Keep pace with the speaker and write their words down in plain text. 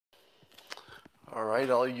All right,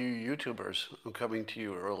 all you YouTubers, I'm coming to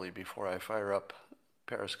you early before I fire up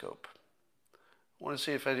Periscope. I want to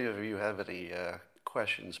see if any of you have any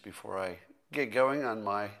questions before I get going on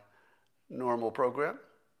my normal program.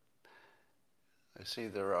 I see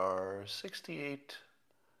there are 78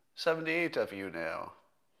 of you now.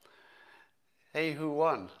 Hey, who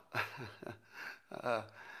won? uh,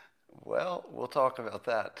 well, we'll talk about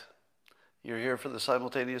that. You're here for the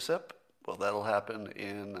simultaneous sip? Well, that'll happen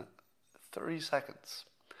in 30 seconds.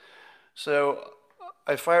 So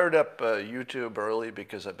I fired up YouTube early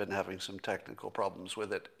because I've been having some technical problems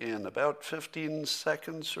with it. In about 15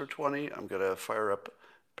 seconds or 20, I'm going to fire up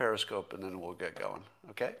Periscope and then we'll get going,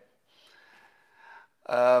 okay?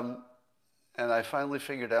 And I finally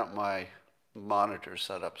figured out my monitor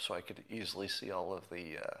setup so I could easily see all of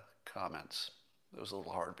the comments. It was a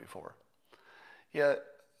little hard before. Yeah,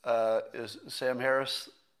 is Sam Harris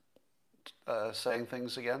saying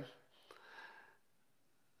things again?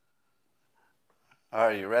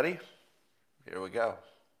 Are you ready? Here we go.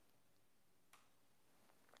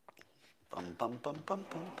 Bum, bum, bum, bum,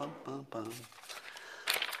 bum, bum, bum, bum.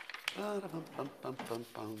 Bum, bum, bum, bum,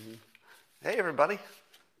 bum. Hey, everybody.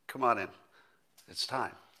 Come on in. It's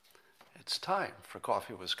time. It's time for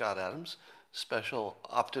Coffee with Scott Adams, special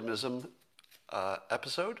optimism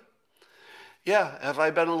episode. Yeah, have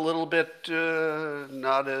I been a little bit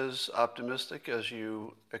not as optimistic as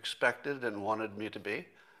you expected and wanted me to be?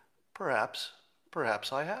 Perhaps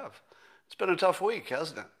I have. It's been a tough week,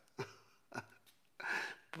 hasn't it?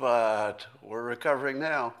 But we're recovering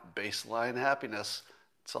now. Baseline happiness.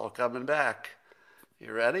 It's all coming back.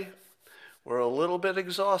 You ready? We're a little bit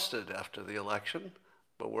exhausted after the election,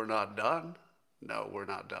 but we're not done. No, we're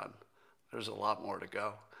not done. There's a lot more to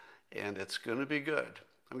go, and it's going to be good.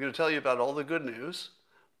 I'm going to tell you about all the good news,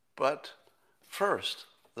 but first,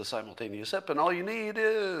 the simultaneous sip, and all you need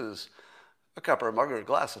is a cup or a mug or a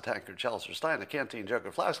glass, a tankard, chalice or stein, a canteen, jug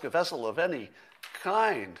or flask, a vessel of any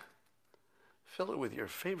kind. Fill it with your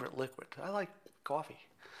favorite liquid. I like coffee.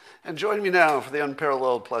 And join me now for the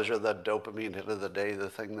unparalleled pleasure of that dopamine hit of the day, the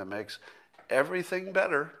thing that makes everything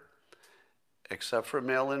better, except for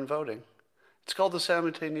mail-in voting. It's called the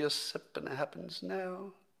simultaneous sip, and it happens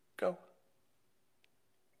now. Go.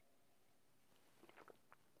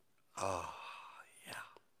 Oh, yeah.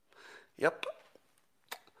 Yep.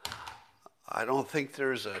 I don't think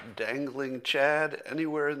there's a dangling Chad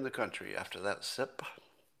anywhere in the country after that sip.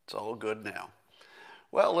 It's all good now.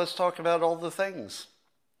 Well, let's talk about all the things.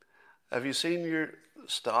 Have you seen your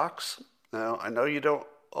stocks? Now, I know you don't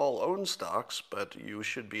all own stocks, but you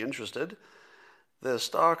should be interested. The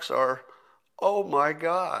stocks are, oh my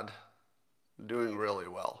God, doing really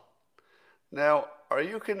well. Now, are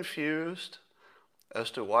you confused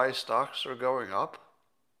as to why stocks are going up?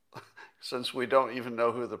 Since we don't even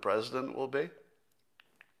know who the president will be?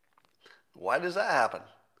 Why does that happen?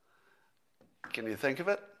 Can you think of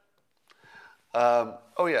it?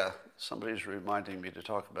 Oh yeah, somebody's reminding me to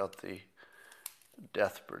talk about the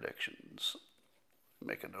death predictions.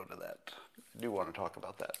 Make a note of that. I do want to talk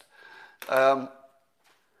about that.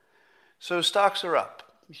 So stocks are up.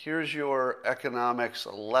 Here's your economics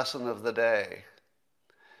lesson of the day.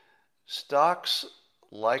 Stocks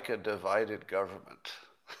like a divided government.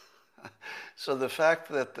 So the fact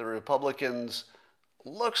that the Republicans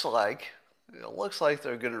looks like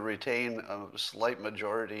they're going to retain a slight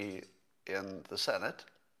majority in the Senate.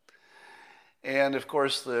 And of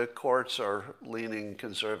course, the courts are leaning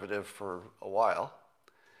conservative for a while.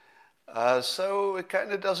 So it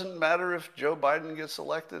kind of doesn't matter if Joe Biden gets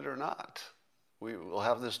elected or not. We will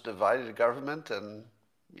have this divided government, and,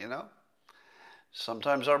 you know,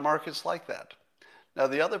 sometimes our market's like that. Now,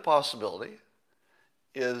 the other possibility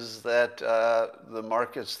is that the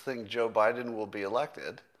markets think Joe Biden will be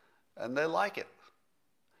elected, and they like it.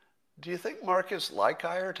 Do you think markets like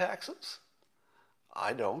higher taxes?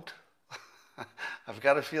 I don't. I've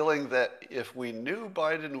got a feeling that if we knew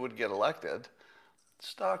Biden would get elected,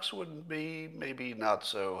 stocks would be maybe not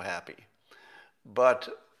so happy. But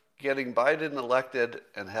getting Biden elected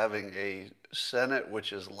and having a Senate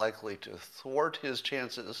which is likely to thwart his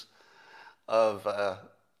chances of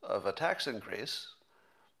a tax increase,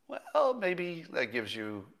 well, maybe that gives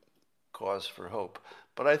you cause for hope.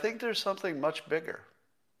 But I think there's something much bigger,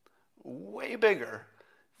 way bigger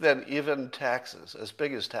than even taxes, as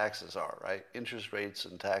big as taxes are, right? Interest rates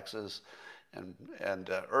and taxes and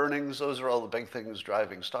earnings, those are all the big things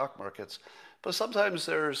driving stock markets. But sometimes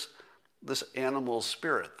there's this animal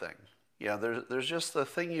spirit thing. Yeah, there's just the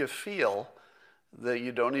thing you feel that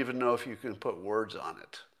you don't even know if you can put words on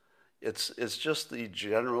it. It's just the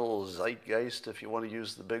general zeitgeist, if you want to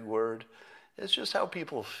use the big word. It's just how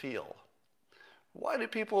people feel. Why do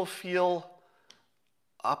people feel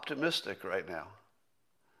optimistic right now?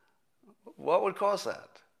 What would cause that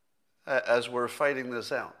as we're fighting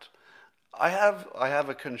this out? I have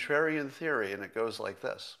a contrarian theory, and it goes like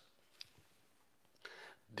this.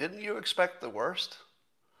 Didn't you expect the worst?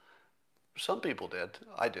 Some people did.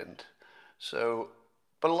 I didn't. So,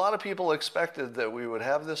 but a lot of people expected that we would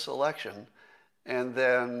have this election, and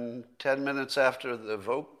then 10 minutes after the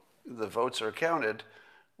votes are counted,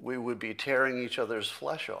 we would be tearing each other's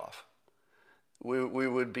flesh off. We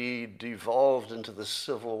would be devolved into the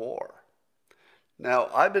Civil War. Now,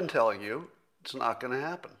 I've been telling you it's not going to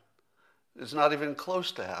happen. It's not even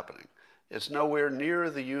close to happening. It's nowhere near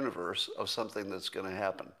the universe of something that's going to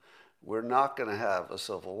happen. We're not going to have a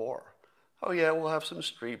civil war. Oh yeah, we'll have some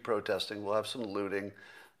street protesting, we'll have some looting,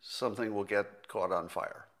 something will get caught on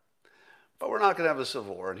fire. But we're not going to have a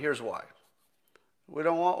civil war, and here's why. We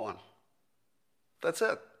don't want one. That's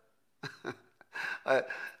it.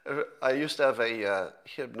 I used to have a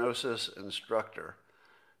hypnosis instructor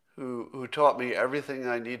who taught me everything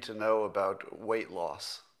I need to know about weight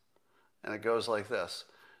loss. And it goes like this.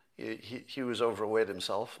 He was overweight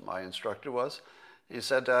himself, my instructor was. He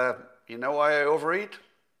said, you know why I overeat?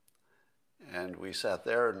 And we sat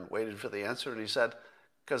there and waited for the answer, and he said,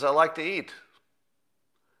 because I like to eat.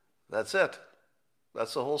 That's it.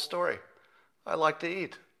 That's the whole story. I like to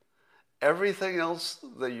eat. Everything else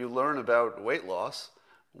that you learn about weight loss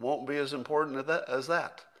won't be as important as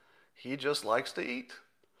that. He just likes to eat.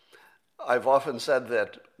 I've often said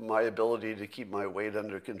that my ability to keep my weight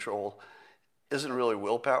under control isn't really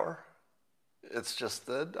willpower. It's just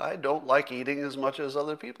that I don't like eating as much as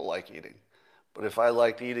other people like eating. But if I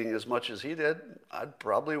liked eating as much as he did, I'd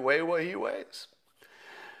probably weigh what he weighs.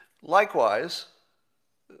 Likewise,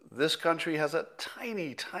 this country has a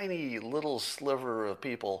tiny, tiny little sliver of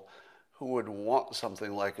people who would want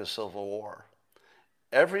something like a civil war.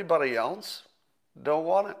 Everybody else don't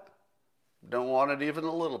want it. Don't want it even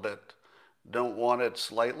a little bit. Don't want it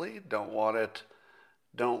slightly. Don't want it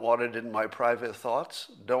in my private thoughts.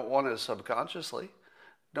 Don't want it subconsciously.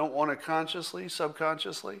 Don't want it consciously,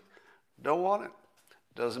 subconsciously. Don't want it.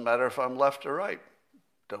 Doesn't matter if I'm left or right.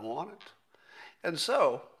 Don't want it. And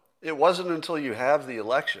so it wasn't until you have the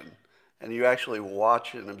election and you actually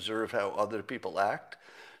watch and observe how other people act,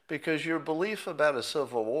 because your belief about a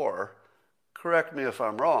civil war, correct me if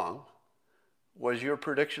I'm wrong, was your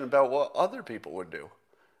prediction about what other people would do.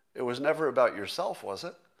 It was never about yourself, was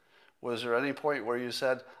it? Was there any point where you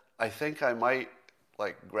said, I think I might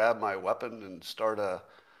grab my weapon and start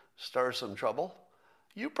some trouble?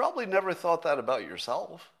 You probably never thought that about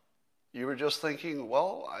yourself. You were just thinking,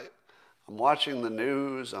 well, I'm watching the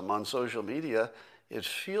news, I'm on social media, it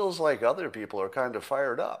feels like other people are kind of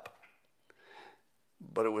fired up.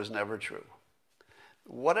 But it was never true.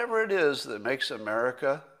 Whatever it is that makes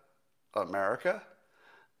America, America,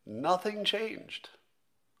 nothing changed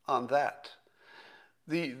on that.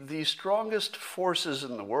 The strongest forces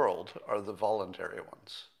in the world are the voluntary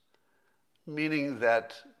ones, meaning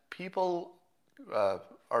that people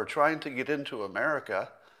are trying to get into America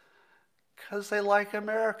because they like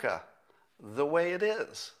America the way it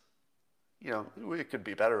is. You know, it could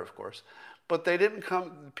be better, of course, but they didn't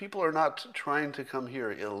come. People are not trying to come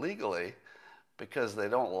here illegally because they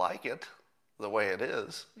don't like it the way it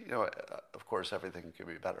is. You know, of course, everything could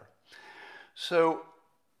be better. So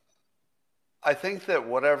I think that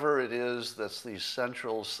whatever it is that's the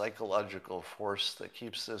central psychological force that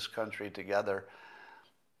keeps this country together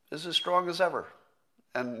is as strong as ever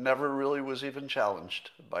and never really was even challenged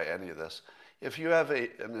by any of this. If you have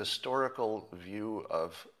an historical view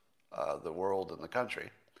of the world and the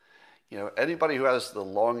country, you know, anybody who has the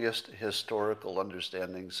longest historical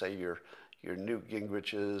understanding, say your Newt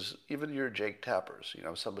Gingriches, even your Jake Tappers, you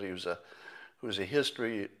know, somebody who's a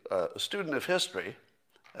student of history,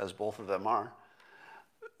 as both of them are,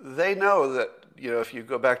 they know that, you know, if you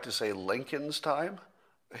go back to, say, Lincoln's time,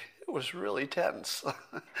 it was really tense.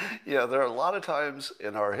 You know, there are a lot of times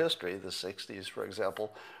in our history, the 60s, for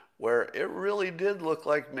example, where it really did look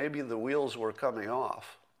like maybe the wheels were coming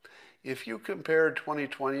off. If you compare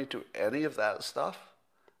 2020 to any of that stuff,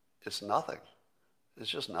 it's nothing. It's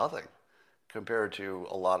just nothing compared to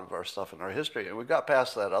a lot of our stuff in our history. And we got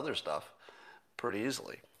past that other stuff pretty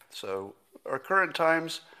easily. So our current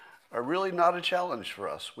times are really not a challenge for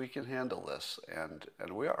us. We can handle this, and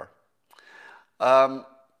we are.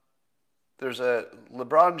 There's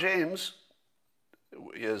LeBron James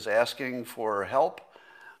is asking for help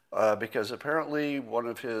because apparently one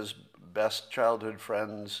of his best childhood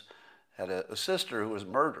friends had a sister who was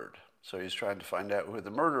murdered. So he's trying to find out who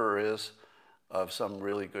the murderer is of some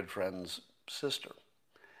really good friend's sister.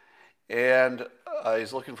 and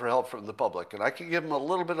he's looking for help from the public. And I can give him a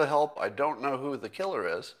little bit of help. I don't know who the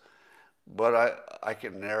killer is, but I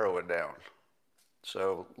can narrow it down.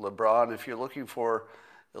 So LeBron, if you're looking for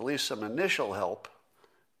at least some initial help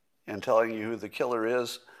in telling you who the killer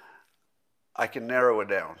is, I can narrow it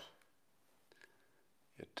down.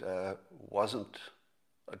 It wasn't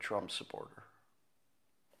a Trump supporter.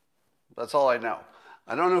 That's all I know.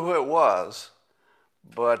 I don't know who it was,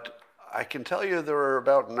 but I can tell you there are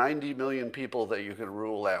about 90 million people that you can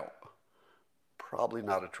rule out. Probably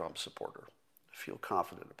not a Trump supporter. I feel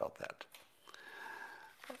confident about that.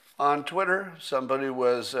 On Twitter, somebody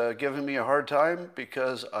was giving me a hard time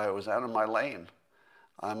because I was out of my lane.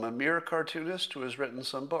 I'm a mere cartoonist who has written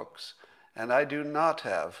some books, and I do not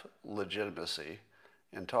have legitimacy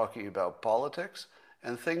in talking about politics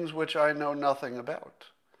and things which I know nothing about.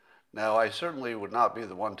 Now, I certainly would not be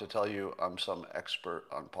the one to tell you I'm some expert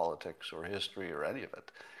on politics or history or any of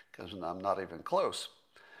it, because I'm not even close.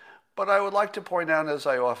 But I would like to point out, as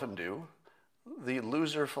I often do, the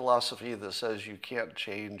loser philosophy that says you can't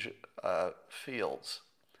change fields.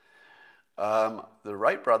 The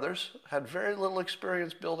Wright brothers had very little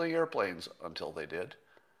experience building airplanes until they did.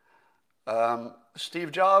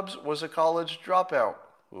 Steve Jobs was a college dropout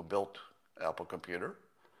who built Apple Computer.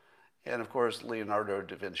 And of course, Leonardo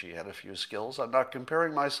da Vinci had a few skills. I'm not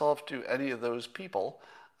comparing myself to any of those people.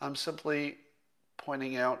 I'm simply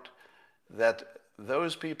pointing out that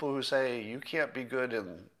those people who say you can't be good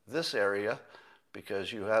in this area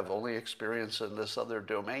because you have only experience in this other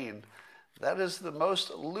domain, that is the most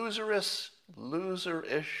loserish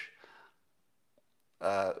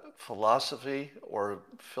philosophy or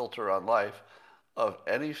filter on life of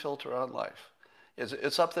any filter on life.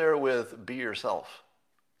 It's up there with be yourself.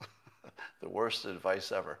 The worst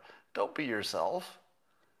advice ever. Don't be yourself.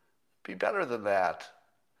 Be better than that.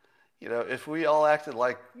 You know, if we all acted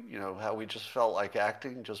like, you know, how we just felt like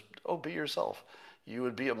acting, just, be yourself. You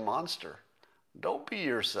would be a monster. Don't be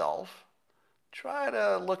yourself. Try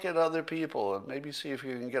to look at other people and maybe see if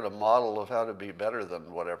you can get a model of how to be better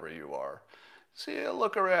than whatever you are. See,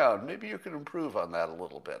 look around. Maybe you can improve on that a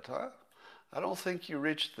little bit, huh? I don't think you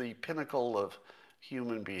reached the pinnacle of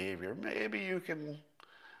human behavior. Maybe you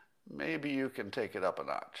can take it up a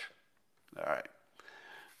notch. All right.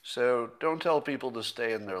 So don't tell people to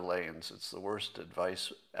stay in their lanes. It's the worst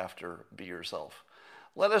advice after be yourself.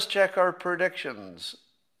 Let us check our predictions,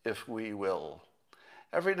 if we will.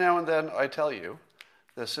 Every now and then I tell you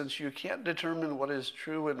that since you can't determine what is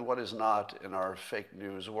true and what is not in our fake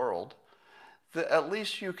news world, that at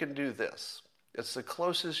least you can do this. It's the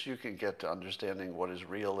closest you can get to understanding what is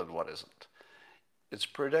real and what isn't. It's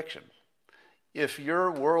prediction. If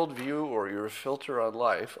your worldview or your filter on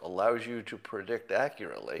life allows you to predict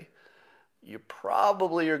accurately, you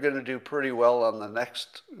probably are going to do pretty well on the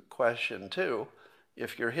next question too,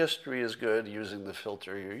 if your history is good using the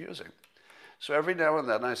filter you're using. So every now and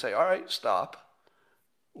then I say, all right, stop.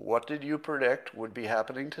 What did you predict would be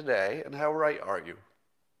happening today, and how right are you?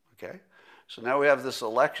 Okay? So now we have this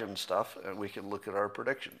election stuff, and we can look at our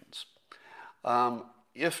predictions.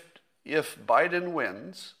 If Biden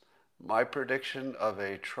wins, my prediction of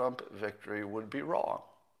a Trump victory would be wrong.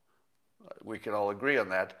 We can all agree on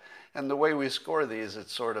that. And the way we score these,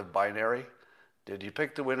 it's sort of binary. Did you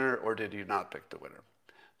pick the winner or did you not pick the winner?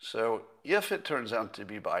 So if it turns out to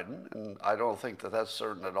be Biden, and I don't think that that's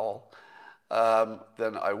certain at all,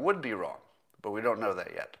 then I would be wrong. But we don't know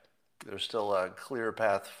that yet. There's still a clear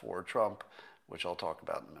path for Trump, which I'll talk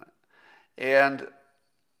about in a minute.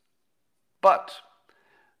 But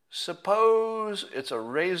suppose it's a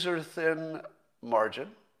razor-thin margin,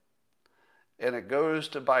 and it goes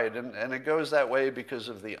to Biden, and it goes that way because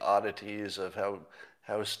of the oddities of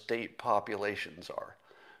how state populations are.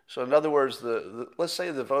 So in other words, let's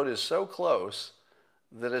say the vote is so close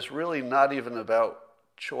that it's really not even about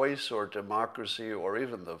choice or democracy or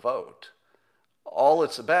even the vote. All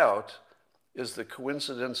it's about is the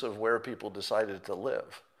coincidence of where people decided to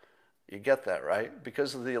live. You get that, right?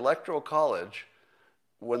 Because of the Electoral College,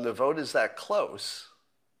 when the vote is that close,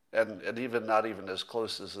 and even not even as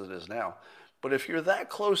close as it is now, but if you're that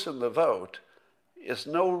close in the vote, it's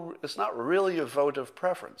not really a vote of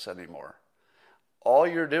preference anymore. All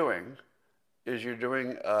you're doing is you're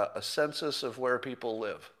doing a census of where people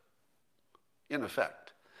live, in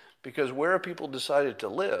effect. Because where people decided to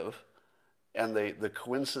live, and the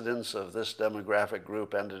coincidence of this demographic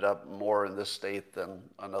group ended up more in this state than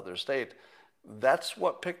another state, that's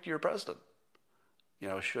what picked your president. You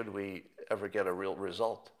know, should we ever get a real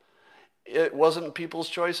result? It wasn't people's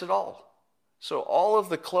choice at all. So all of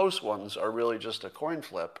the close ones are really just a coin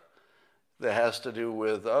flip that has to do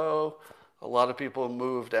with, A lot of people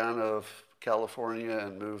moved out of California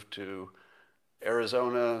and moved to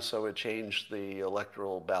Arizona, so it changed the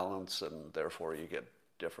electoral balance, and therefore you get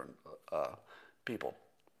different people.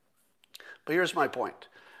 But here's my point.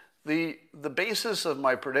 The basis of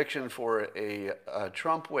my prediction for a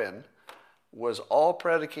Trump win was all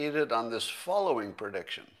predicated on this following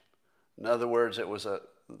prediction. In other words,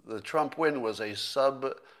 the Trump win was a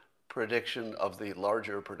sub-prediction of the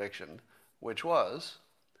larger prediction, which was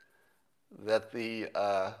that the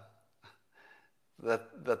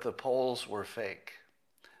polls were fake.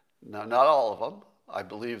 Now, not all of them. I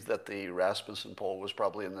believe that the Rasmussen poll was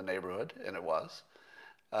probably in the neighborhood, and it was.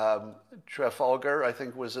 Trafalgar, I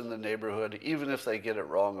think, was in the neighborhood. Even if they get it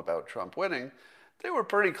wrong about Trump winning, they were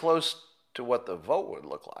pretty close to what the vote would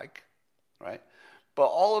look like, right? But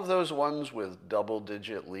all of those ones with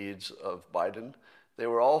double-digit leads of Biden, they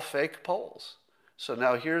were all fake polls. So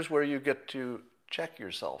now here's where you get to check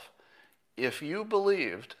yourself. If you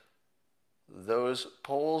believed those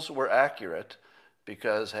polls were accurate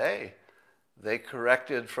because, hey, they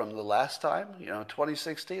corrected from the last time,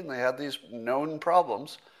 2016, they had these known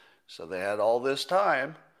problems. So they had all this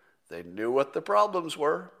time. They knew what the problems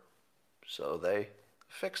were. So they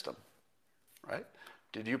fixed them, right?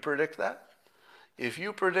 Did you predict that? If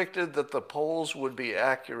you predicted that the polls would be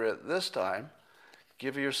accurate this time,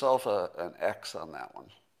 give yourself an X on that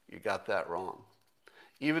one. You got that wrong.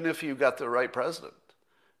 Even if you got the right president.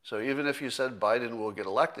 So even if you said Biden will get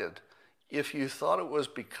elected, if you thought it was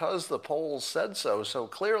because the polls said so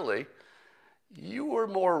clearly, you were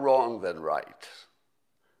more wrong than right.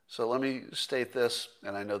 So let me state this,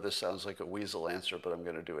 and I know this sounds like a weasel answer, but I'm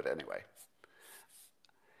going to do it anyway.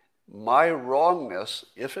 My wrongness,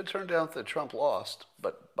 if it turned out that Trump lost,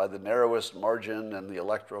 but by the narrowest margin and the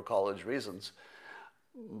Electoral College reasons,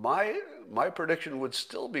 my prediction would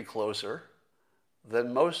still be closer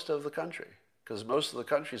than most of the country. Because most of the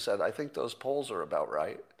country said, I think those polls are about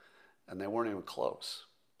right. And they weren't even close.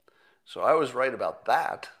 So I was right about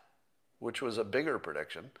that, which was a bigger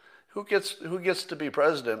prediction. Who gets to be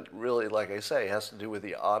president, really, like I say, has to do with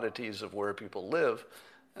the oddities of where people live.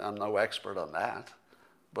 I'm no expert on that.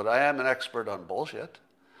 But I am an expert on bullshit.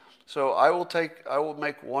 So I will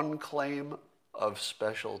make one claim of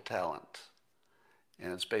special talent.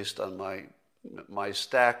 And it's based on my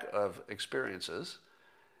stack of experiences.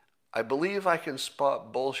 I believe I can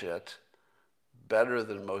spot bullshit better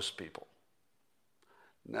than most people.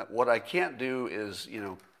 Now, what I can't do is,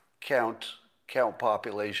 count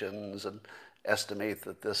populations and estimate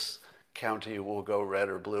that this county will go red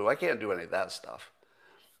or blue. I can't do any of that stuff.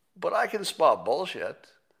 But I can spot bullshit,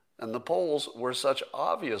 and the polls were such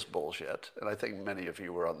obvious bullshit, and I think many of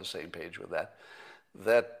you were on the same page with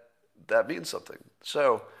that means something.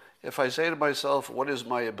 So if I say to myself, what is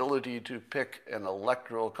my ability to pick an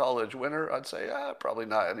electoral college winner? I'd say, probably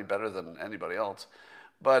not any better than anybody else.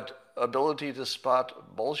 But ability to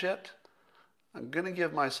spot bullshit, I'm going to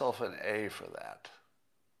give myself an A for that.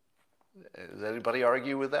 Does anybody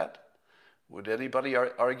argue with that? Would anybody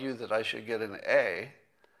argue that I should get an A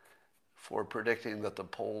for predicting that the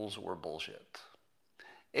polls were bullshit?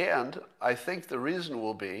 And I think the reason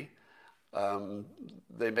will be,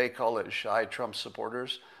 they may call it shy Trump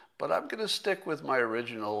supporters, but I'm going to stick with my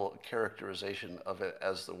original characterization of it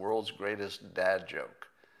as the world's greatest dad joke,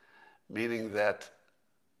 meaning that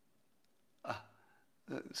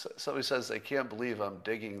somebody says they can't believe I'm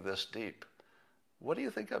digging this deep. What do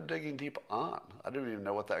you think I'm digging deep on? I don't even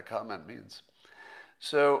know what that comment means.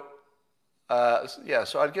 So,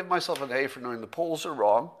 so I'd give myself an A for knowing the polls are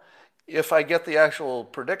wrong. If I get the actual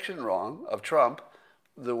prediction wrong of Trump,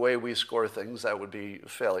 the way we score things, that would be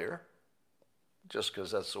failure, just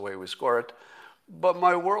because that's the way we score it. But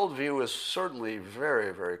my worldview is certainly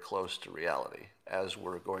very, very close to reality, as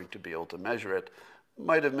we're going to be able to measure it.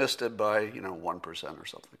 Might have missed it by, 1% or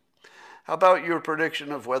something. How about your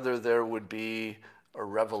prediction of whether there would be a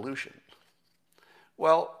revolution?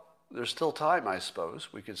 Well, there's still time, I suppose.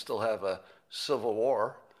 We could still have a civil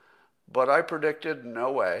war. But I predicted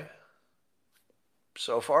no way.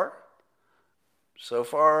 So far,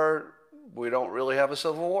 we don't really have a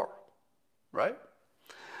civil war, right?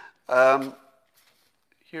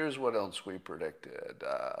 Here's what else we predicted.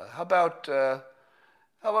 How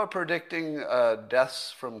about predicting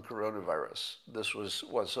deaths from coronavirus? This was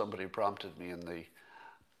what somebody prompted me in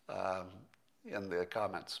the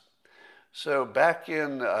comments. So back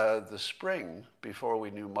in the spring, before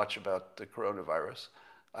we knew much about the coronavirus,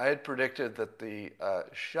 I had predicted that the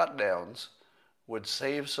shutdowns would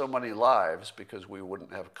save so many lives because we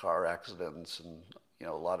wouldn't have car accidents and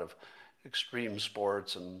a lot of extreme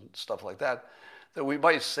sports and stuff like that, that we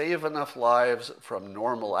might save enough lives from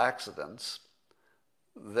normal accidents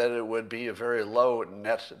that it would be a very low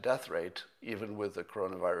net death rate, even with the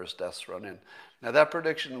coronavirus deaths thrown in. Now, that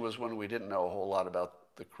prediction was when we didn't know a whole lot about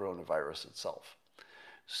the coronavirus itself.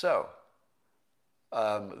 So,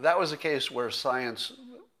 that was a case where science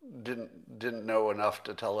didn't know enough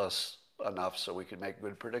to tell us enough so we could make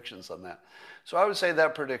good predictions on that. So I would say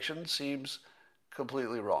that prediction seems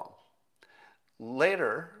completely wrong.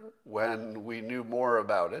 Later, when we knew more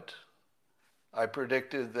about it, I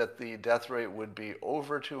predicted that the death rate would be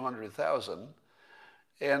over 200,000.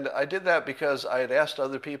 And I did that because I had asked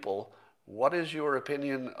other people, what is your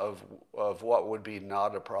opinion of what would be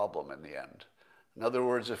not a problem in the end? In other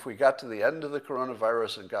words, if we got to the end of the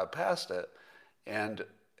coronavirus and got past it, and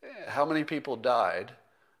how many people died,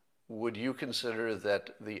 would you consider that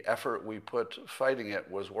the effort we put fighting it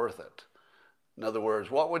was worth it? In other words,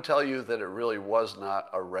 what would tell you that it really was not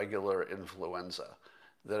a regular influenza,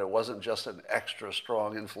 that it wasn't just an extra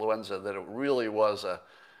strong influenza, that it really was a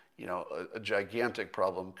gigantic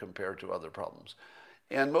problem compared to other problems?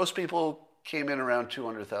 And most people came in around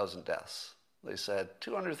 200,000 deaths. They said,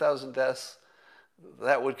 200,000 deaths,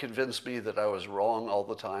 that would convince me that I was wrong all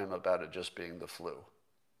the time about it just being the flu.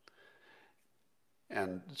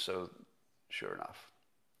 And so, sure enough.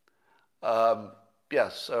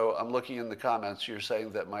 Yes, so I'm looking in the comments. You're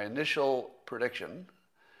saying that my initial prediction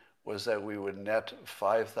was that we would net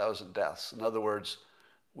 5,000 deaths. In other words,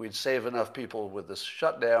 we'd save enough people with this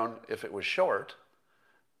shutdown, if it was short,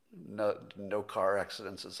 no car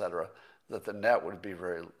accidents, etc., that the net would be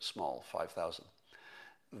very small, 5,000.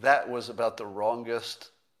 That was about the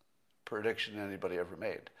wrongest prediction anybody ever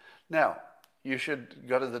made. Now, you should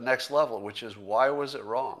go to the next level, which is, why was it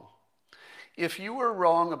wrong? If you were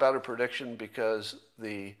wrong about a prediction because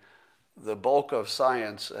the bulk of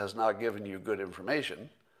science has not given you good information,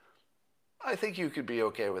 I think you could be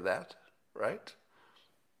okay with that, right?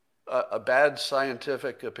 A bad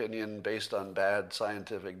scientific opinion based on bad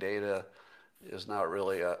scientific data is not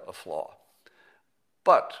really a flaw.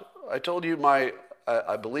 But I told you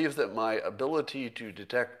I believe that my ability to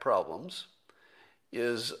detect problems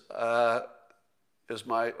to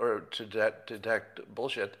detect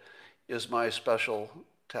bullshit is my special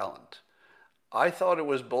talent. I thought it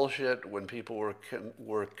was bullshit when people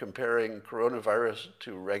were comparing coronavirus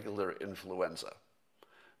to regular influenza.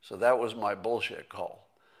 So that was my bullshit call.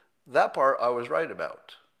 That part I was right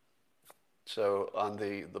about. So on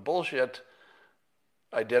the bullshit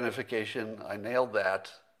identification, I nailed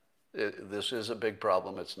that. This is a big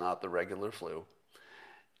problem. It's not the regular flu.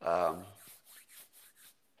 All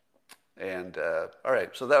right,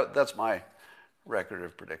 so that's my record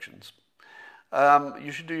of predictions.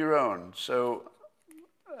 You should do your own. So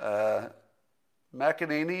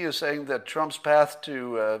McEnany is saying that Trump's path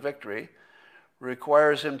to victory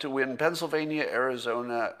requires him to win Pennsylvania,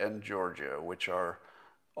 Arizona, and Georgia, which are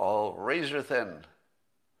all razor thin.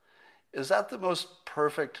 Is that the most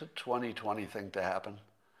perfect 2020 thing to happen?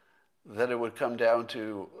 That it would come down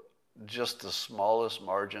to just the smallest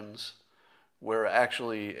margins where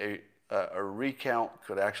actually a recount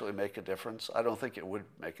could actually make a difference? I don't think it would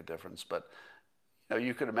make a difference, but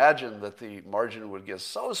you could imagine that the margin would get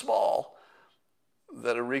so small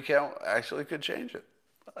that a recount actually could change it.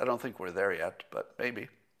 I don't think we're there yet, but maybe.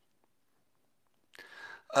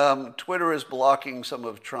 Twitter is blocking some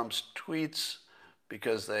of Trump's tweets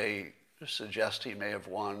because they suggest he may have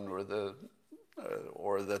won, or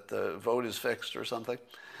that the vote is fixed or something.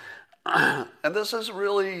 And this is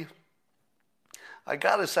really, I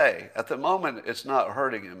gotta say, at the moment it's not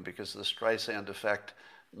hurting him because the Streisand effect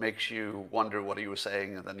makes you wonder what he was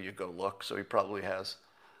saying, and then you go look, so he probably has.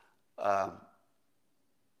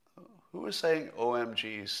 Who was saying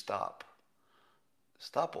OMG stop?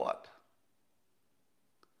 Stop what?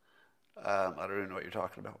 I don't even know what you're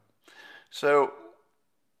talking about. So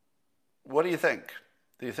what do you think?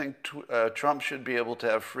 Do you think Trump should be able to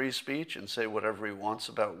have free speech and say whatever he wants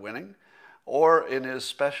about winning? Or in his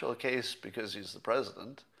special case, because he's the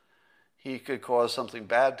president, he could cause something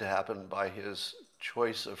bad to happen by his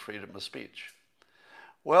choice of freedom of speech?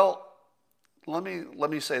 Well, let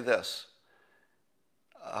me say this.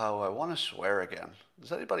 Oh, I want to swear again.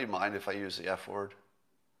 Does anybody mind if I use the F word?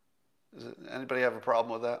 Anybody have a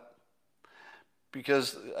problem with that?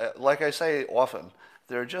 Because, like I say often,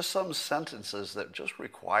 there are just some sentences that just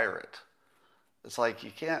require it. It's like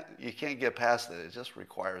you can't get past it. It just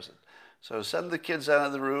requires it. So send the kids out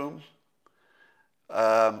of the room.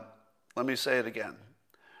 Let me say it again.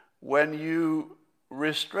 When you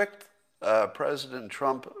restrict President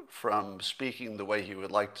Trump from speaking the way he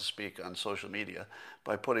would like to speak on social media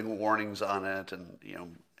by putting warnings on it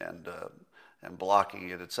and and blocking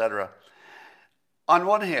it, etc. On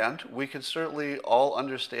one hand, we can certainly all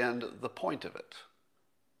understand the point of it.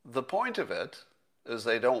 The point of it is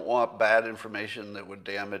they don't want bad information that would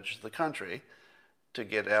damage the country to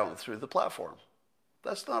get out through the platform.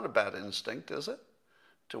 That's not a bad instinct, is it?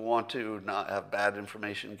 To want to not have bad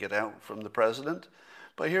information get out from the president.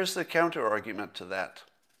 But here's the counter argument to that.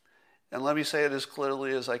 And let me say it as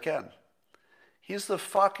clearly as I can. He's the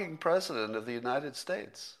fucking president of the United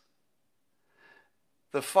States.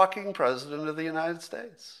 The fucking president of the United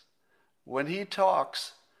States. When he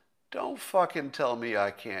talks, don't fucking tell me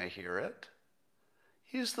I can't hear it.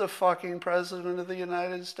 He's the fucking president of the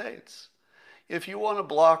United States. If you want to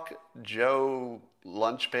block Joe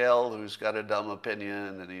Lunchpail, who's got a dumb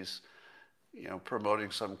opinion and he's,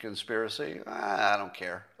 promoting some conspiracy, I don't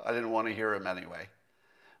care. I didn't want to hear him anyway.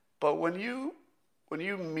 But when you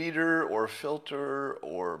meter or filter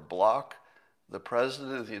or block the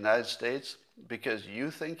president of the United States because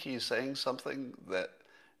you think he's saying something that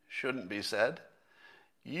shouldn't be said,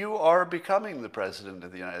 you are becoming the president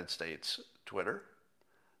of the United States, Twitter.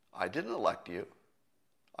 I didn't elect you.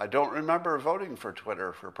 I don't remember voting for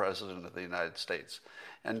Twitter for president of the United States.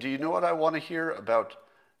 And do you know what I want to hear about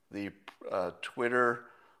the Twitter,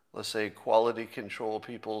 let's say, quality control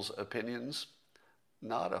people's opinions?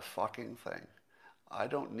 Not a fucking thing. I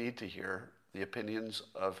don't need to hear the opinions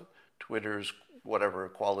of Twitter's whatever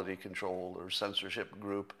quality control or censorship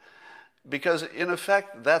group, because in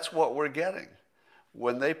effect, that's what we're getting.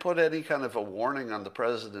 When they put any kind of a warning on the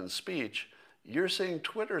president's speech, you're seeing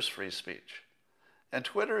Twitter's free speech. And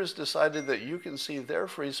Twitter has decided that you can see their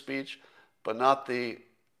free speech, but not the,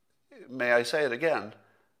 may I say it again,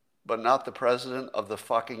 but not the president of the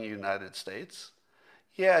fucking United States.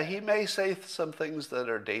 Yeah, he may say some things that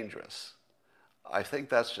are dangerous. I think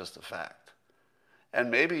that's just a fact. And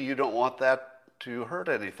maybe you don't want that to hurt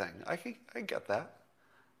anything. I get that.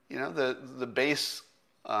 The base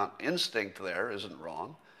instinct there isn't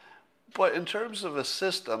wrong. But in terms of a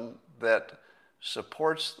system that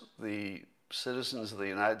supports the citizens of the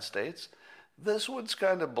United States, this one's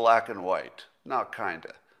kind of black and white. Not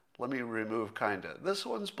kinda. Let me remove kinda. This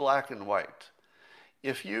one's black and white.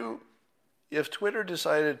 If Twitter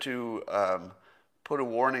decided to put a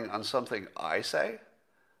warning on something I say,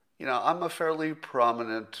 I'm a fairly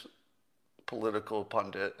prominent political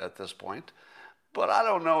pundit at this point, but I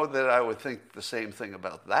don't know that I would think the same thing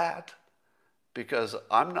about that, because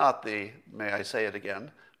I'm not the, may I say it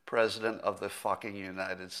again, president of the fucking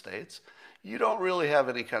United States. You don't really have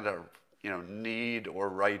any kind of, need or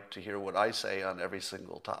right to hear what I say on every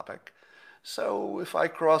single topic. So if I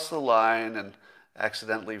cross the line and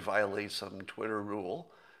accidentally violate some Twitter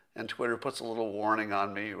rule, and Twitter puts a little warning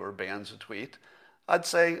on me or bans a tweet, I'd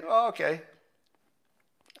say, oh, okay,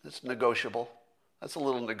 it's negotiable. That's a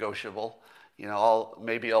little negotiable.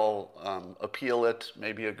 Maybe I'll appeal it.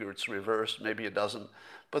 Maybe it's reversed. Maybe it doesn't.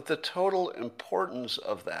 But the total importance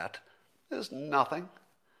of that is nothing.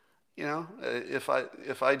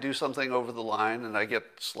 If I do something over the line and I get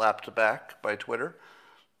slapped back by Twitter,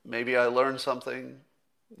 maybe I learn something.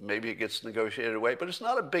 Maybe it gets negotiated away. But it's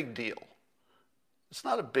not a big deal. It's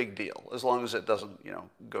not a big deal as long as it doesn't,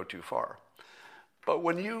 go too far. But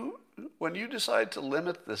when you decide to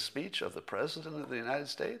limit the speech of the president of the United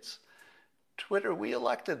States, Twitter, we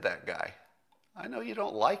elected that guy. I know you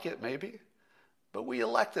don't like it, maybe, but we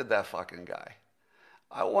elected that fucking guy.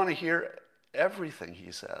 I want to hear everything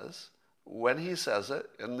he says, when he says it,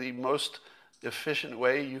 in the most efficient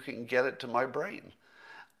way you can get it to my brain.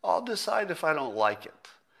 I'll decide if I don't like it.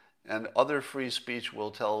 And other free speech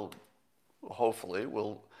hopefully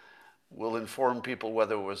will inform people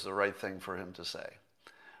whether it was the right thing for him to say.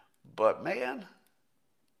 But man,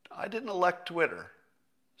 I didn't elect Twitter.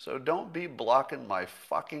 So don't be blocking my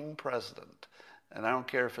fucking president. And I don't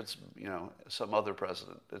care if it's, some other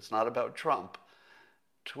president. It's not about Trump.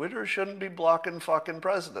 Twitter shouldn't be blocking fucking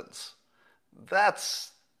presidents.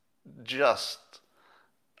 That's just,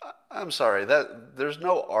 I'm sorry, there's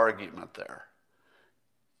no argument there.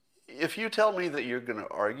 If you tell me that you're going to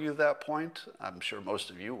argue that point, I'm sure most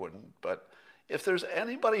of you wouldn't, but if there's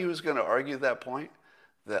anybody who's going to argue that point,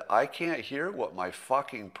 that I can't hear what my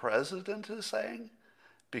fucking president is saying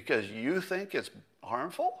because you think it's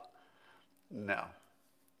harmful? No.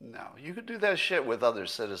 You could do that shit with other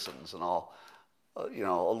citizens, and I'll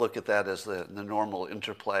look at that as the normal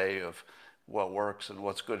interplay of what works and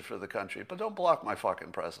what's good for the country, but don't block my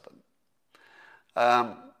fucking president.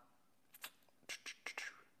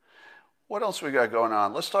 What else we got going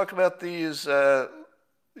on? Let's talk about these. I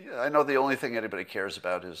know the only thing anybody cares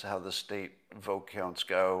about is how the state vote counts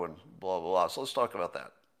go and blah, blah, blah. So let's talk about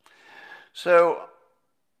that. So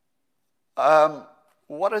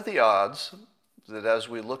What are the odds that as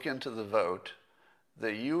we look into the vote,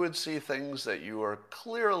 that you would see things that you are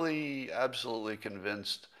clearly, absolutely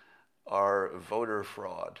convinced are voter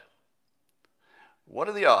fraud? What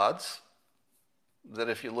are the odds that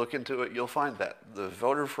if you look into it, you'll find that the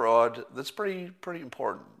voter fraud that's pretty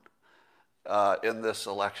important in this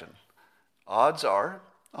election? Odds are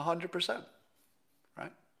 100%,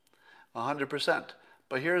 right? 100%.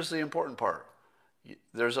 But here's the important part.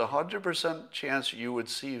 There's a 100% chance you would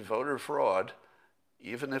see voter fraud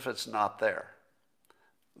even if it's not there.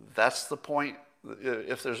 That's the point.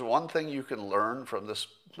 If there's one thing you can learn from this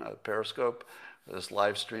Periscope, this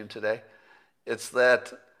live stream today, it's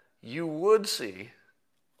that you would see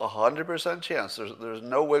 100% chance, there's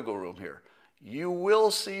no wiggle room here. You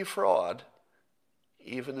will see fraud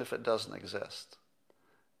even if it doesn't exist.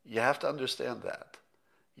 You have to understand that.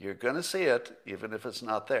 You're going to see it even if it's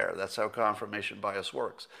not there. That's how confirmation bias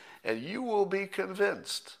works. And you will be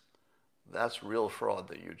convinced that's real fraud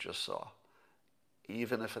that you just saw,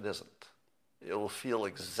 even if it isn't. It will feel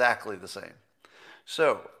exactly the same.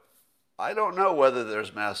 So I don't know whether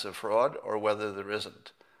there's massive fraud or whether there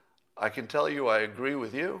isn't. I can tell you I agree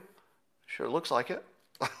with you. Sure looks like it.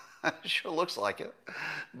 Sure looks like it.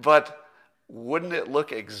 But wouldn't it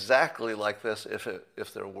look exactly like this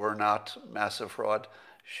if there were not massive fraud?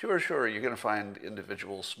 Sure, you're going to find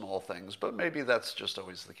individual small things, but maybe that's just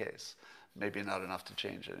always the case. Maybe not enough to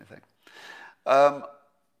change anything.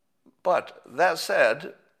 But that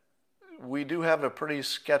said, we do have a pretty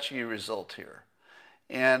sketchy result here.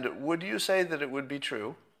 And would you say that it would be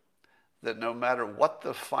true that no matter what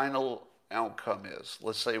the final outcome is,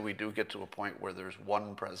 let's say we do get to a point where there's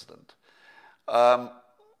one president, do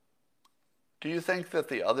you think that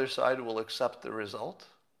the other side will accept the result?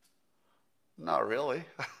 Not really.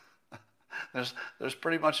 There's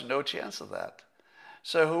pretty much no chance of that.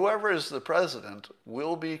 So whoever is the president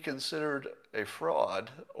will be considered a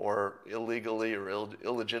fraud or illegally or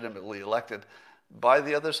illegitimately elected by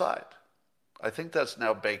the other side. I think that's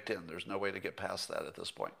now baked in. There's no way to get past that at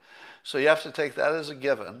this point. So you have to take that as a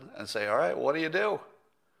given and say, all right, what do you do?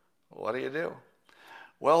 What do you do?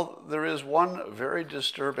 Well, there is one very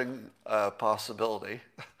disturbing possibility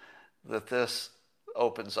that this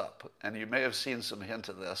opens up. And you may have seen some hint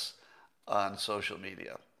of this on social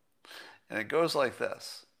media. And it goes like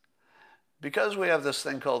this. Because we have this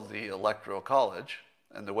thing called the Electoral College,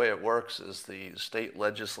 and the way it works is the state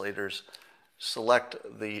legislators select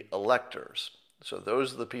the electors. So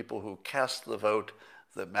those are the people who cast the vote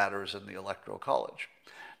that matters in the Electoral College.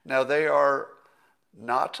 Now, they are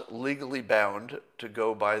not legally bound to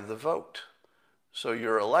go by the vote. So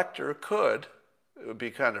your elector could, it would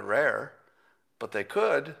be kind of rare, but they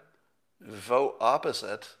could vote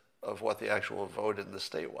opposite of what the actual vote in the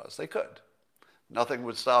state was. They could. Nothing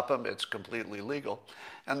would stop them. It's completely legal.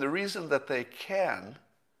 And the reason that they can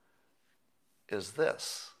is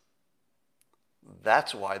this.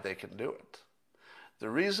 That's why they can do it. The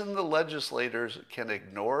reason the legislators can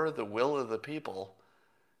ignore the will of the people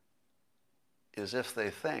is if they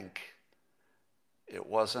think it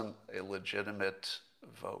wasn't a legitimate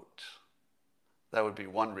vote. That would be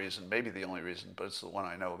one reason, maybe the only reason, but it's the one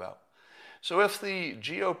I know about. So if the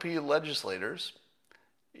GOP legislators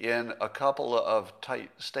in a couple of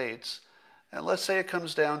tight states, and let's say it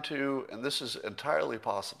comes down to, and this is entirely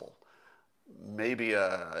possible, maybe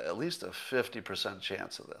at least a 50%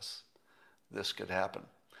 chance of this could happen.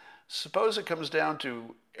 Suppose it comes down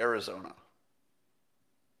to Arizona.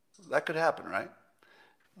 That could happen, right?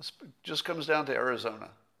 It just comes down to Arizona.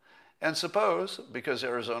 And suppose, because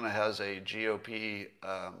Arizona has a GOP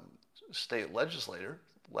state legislature,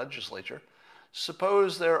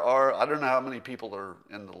 suppose there are, I don't know how many people are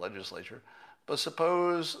in the legislature, but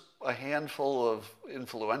suppose a handful of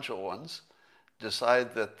influential ones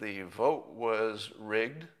decide that the vote was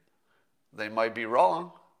rigged. They might be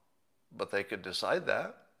wrong, but they could decide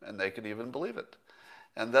that, and they could even believe it.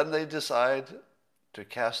 And then they decide to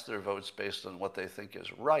cast their votes based on what they think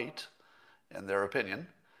is right, in their opinion,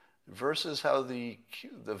 versus how the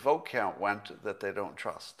vote count went that they don't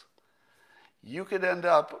trust. You could end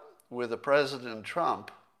up with a President Trump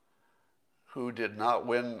who did not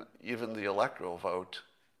win even the electoral vote,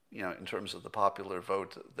 in terms of the popular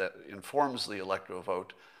vote that informs the electoral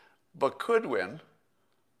vote, but could win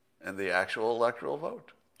in the actual electoral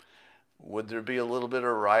vote. Would there be a little bit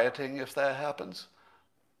of rioting if that happens?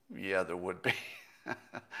 Yeah, there would be.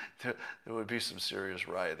 There would be some serious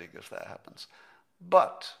rioting if that happens.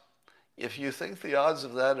 But if you think the odds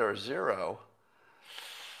of that are zero,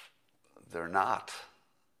 they're not.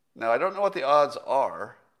 Now, I don't know what the odds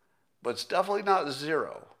are, but it's definitely not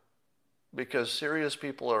zero. because serious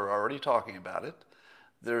people are already talking about it.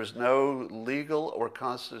 There's no legal or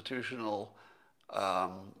constitutional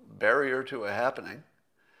barrier to it happening.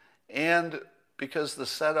 And because the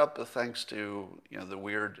setup, thanks to the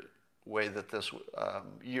weird way that this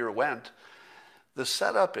year went, the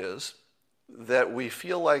setup is that we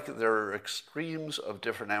feel like there are extremes of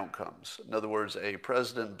different outcomes. In other words, a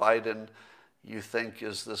President Biden you think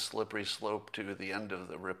is the slippery slope to the end of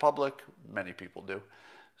the republic. Many people do.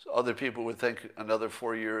 So other people would think another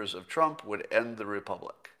 4 years of Trump would end the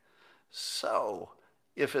republic. So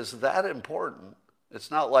if it's that important,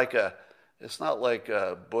 it's not like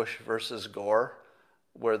a Bush versus Gore,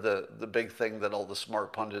 where the big thing that all the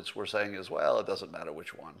smart pundits were saying is, well, it doesn't matter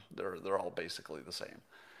which one. They're all basically the same.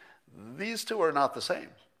 These two are not the same.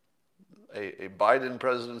 A Biden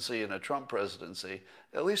presidency and a Trump presidency,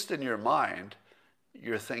 at least in your mind,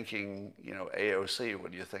 you're thinking, AOC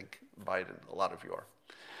when you think Biden. A lot of you are.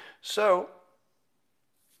 So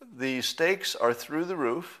the stakes are through the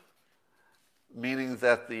roof, meaning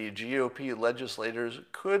that the GOP legislators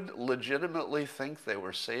could legitimately think they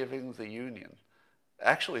were saving the union.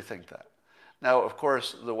 Actually think that. Now, of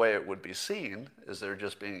course, the way it would be seen is they're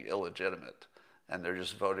just being illegitimate and they're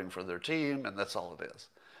just voting for their team, and that's all it is.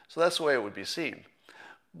 So that's the way it would be seen.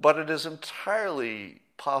 But it is entirely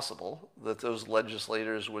possible that those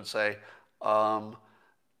legislators would say, I'm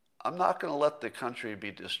not going to let the country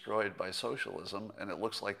be destroyed by socialism, and it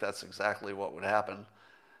looks like that's exactly what would happen.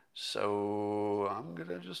 So I'm going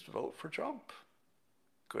to just vote for Trump.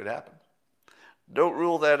 Could happen. Don't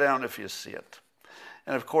rule that out if you see it.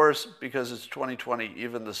 And of course, because it's 2020,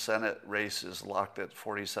 even the Senate race is locked at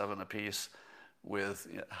 47 apiece, with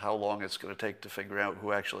how long it's going to take to figure out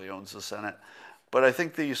who actually owns the Senate. But I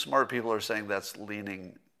think the smart people are saying that's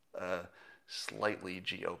leaning slightly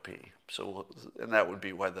GOP. So, and that would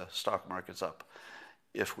be why the stock market's up.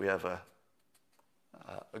 If we have a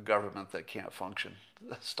government that can't function,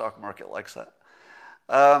 the stock market likes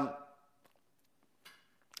that.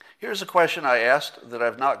 Here's a question I asked that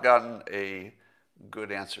I've not gotten a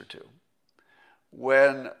good answer to.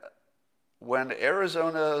 When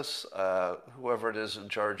Arizona's, whoever it is in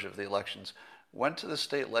charge of the elections, went to the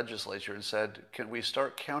state legislature and said, can we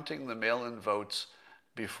start counting the mail-in votes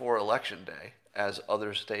before Election Day, as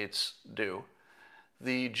other states do,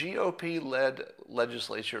 the GOP-led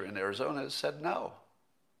legislature in Arizona said no.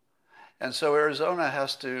 And so Arizona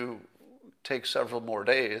has to take several more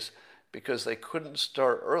days because they couldn't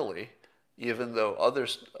start early, even though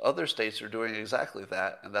other states are doing exactly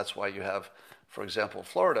that. And that's why you have, for example,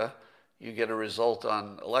 Florida, you get a result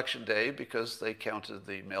on Election Day because they counted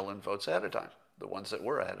the mail-in votes ahead of time, the ones that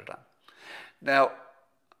were ahead of time. Now,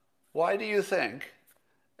 why do you think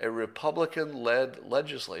a Republican-led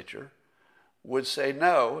legislature would say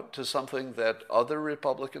no to something that other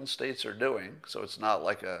Republican states are doing? So it's not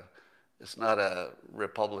a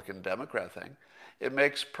Republican-Democrat thing. It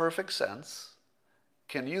makes perfect sense.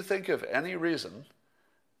 Can you think of any reason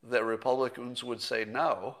that Republicans would say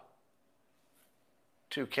no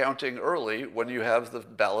to counting early when you have the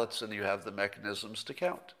ballots and you have the mechanisms to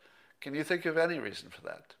count? Can you think of any reason for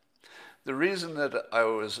that? The reason that I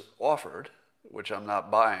was offered, which I'm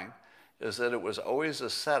not buying, is that it was always a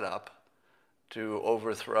setup to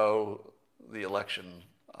overthrow the election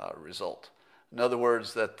result. In other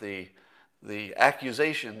words, that the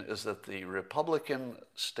accusation is that the Republican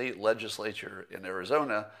state legislature in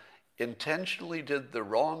Arizona intentionally did the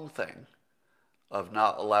wrong thing of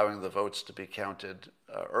not allowing the votes to be counted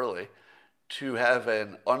early to have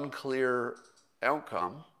an unclear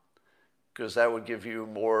outcome, because that would give you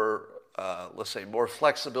more, let's say, more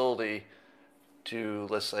flexibility to,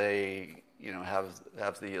 let's say,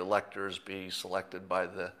 have the electors be selected by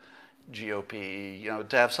the GOP,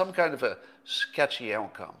 to have some kind of a sketchy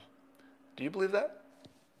outcome. Do you believe that?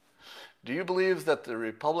 Do you believe that the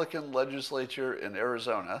Republican legislature in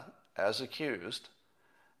Arizona, as accused,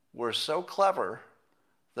 were so clever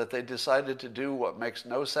that they decided to do what makes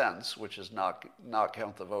no sense, which is not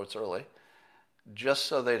count the votes early, just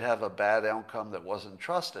so they'd have a bad outcome that wasn't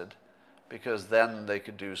trusted, because then they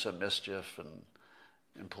could do some mischief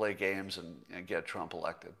and play games and get Trump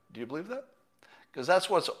elected? Do you believe that? Because that's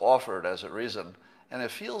what's offered as a reason, and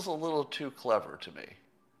it feels a little too clever to me.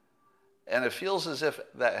 And it feels as if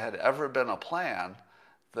that had ever been a plan,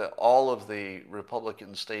 that all of the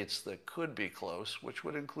Republican states that could be close, which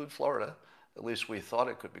would include Florida, at least we thought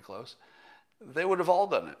it could be close, they would have all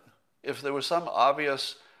done it. If there was some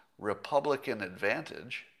obvious Republican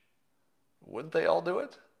advantage, wouldn't they all do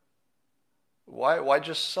it? Why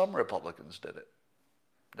just some Republicans did it?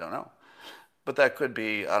 Don't know. But that could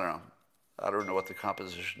be, I don't I don't know what the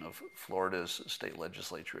composition of Florida's state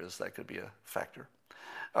legislature is. That could be a factor.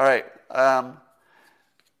 All right.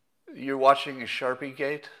 You're watching Sharpie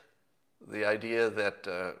Gate. The idea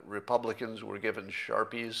that Republicans were given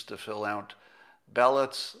Sharpies to fill out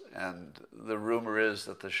ballots, and the rumor is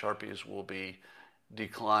that the Sharpies will be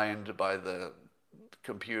declined by the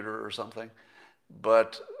computer or something.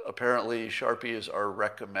 But apparently Sharpies are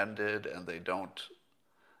recommended and they don't.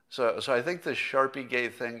 So I think the Sharpie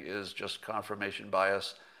Gate thing is just confirmation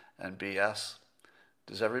bias and BS.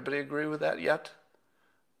 Does everybody agree with that yet?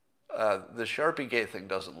 The Sharpie Gate thing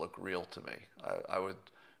doesn't look real to me. I would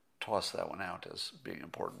toss that one out as being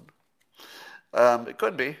important. It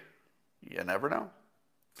could be. You never know.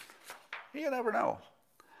 You never know.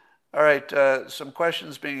 All right, some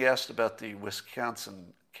questions being asked about the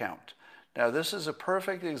Wisconsin count. Now, this is a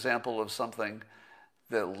perfect example of something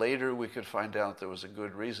that later we could find out there was a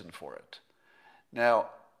good reason for it. Now,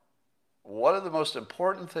 one of the most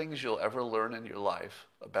important things you'll ever learn in your life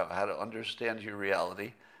about how to understand your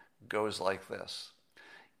reality goes like this.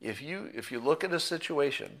 If you look at a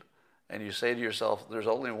situation and you say to yourself, there's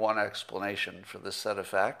only one explanation for this set of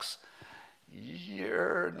facts,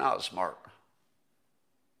 you're not smart.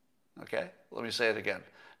 Okay? Let me say it again.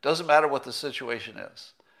 Doesn't matter what the situation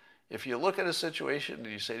is. If you look at a situation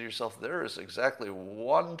and you say to yourself, there is exactly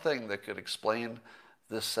one thing that could explain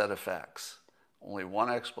this set of facts, only one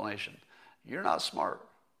explanation, you're not smart.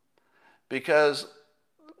 Because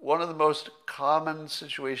one of the most common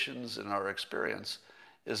situations in our experience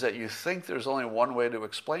is that you think there's only one way to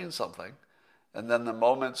explain something, and then the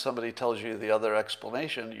moment somebody tells you the other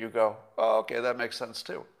explanation, you go, oh, okay, that makes sense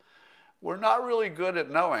too. We're not really good at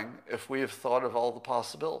knowing if we have thought of all the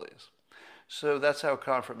possibilities. So that's how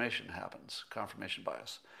confirmation happens, confirmation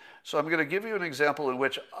bias. So I'm going to give you an example in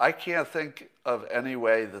which I can't think of any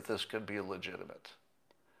way that this could be legitimate.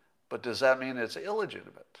 But does that mean it's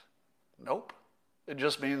illegitimate? Nope. It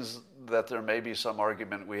just means that there may be some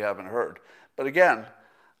argument we haven't heard. But again,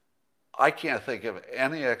 I can't think of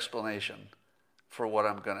any explanation for what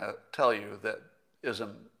I'm going to tell you that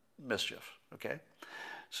isn't mischief, okay?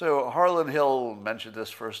 So Harlan Hill mentioned this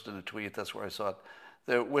first in a tweet. That's where I saw it.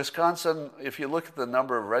 The Wisconsin, if you look at the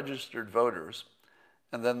number of registered voters,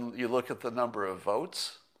 and then you look at the number of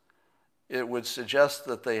votes, it would suggest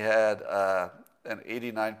that they had an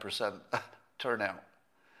 89% turnout.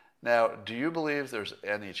 Now, do you believe there's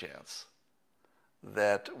any chance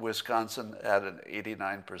that Wisconsin had an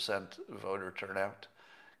 89% voter turnout?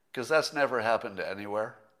 Because that's never happened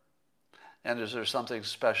anywhere. And is there something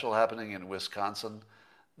special happening in Wisconsin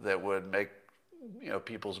that would make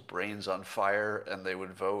people's brains on fire and they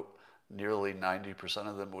would vote? Nearly 90%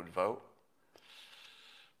 of them would vote.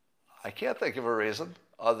 I can't think of a reason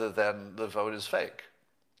other than the vote is fake.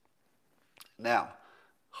 Now,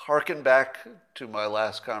 hearken back to my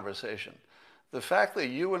last conversation. The fact that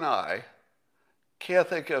you and I can't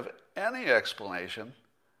think of any explanation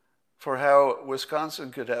for how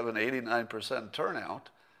Wisconsin could have an 89% turnout,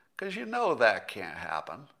 because you know that can't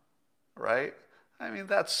happen, right? I mean,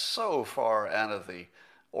 that's so far out of the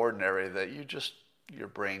ordinary that your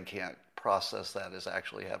brain can't process that as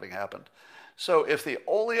actually having happened. So if the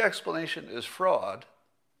only explanation is fraud,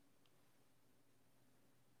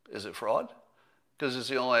 is it fraud? Because it's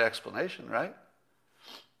the only explanation, right?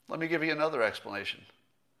 Let me give you another explanation.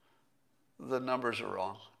 The numbers are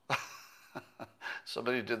wrong.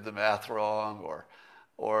 Somebody did the math wrong,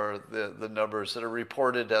 or the numbers that are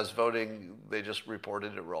reported as voting, they just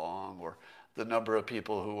reported it wrong, or the number of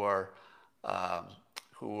people who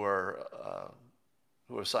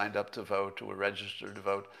have signed up to vote, who are registered to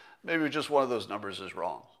vote, maybe just one of those numbers is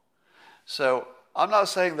wrong. So I'm not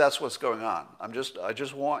saying that's what's going on. I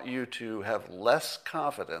just want you to have less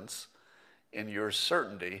confidence in your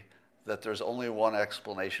certainty that there's only one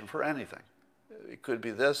explanation for anything. It could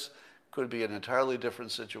be this, could be an entirely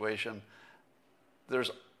different situation.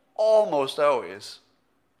 There's almost always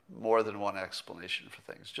more than one explanation for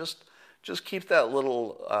things. Just keep that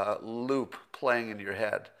little loop playing in your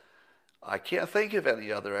head. I can't think of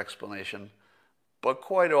any other explanation, but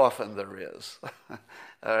quite often there is.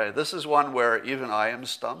 All right, this is one where even I am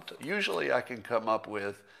stumped. Usually I can come up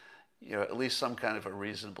with, at least some kind of a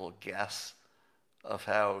reasonable guess of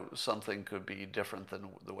how something could be different than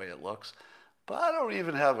the way it looks. But I don't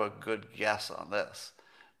even have a good guess on this,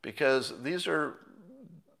 because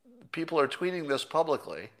people are tweeting this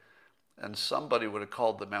publicly, and somebody would have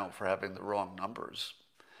called them out for having the wrong numbers.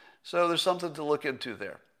 So there's something to look into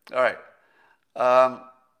there. All right.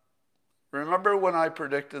 Remember when I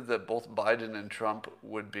predicted that both Biden and Trump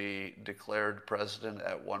would be declared president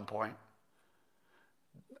at one point?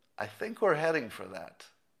 I think we're heading for that.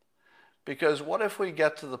 Because what if we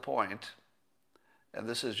get to the point, and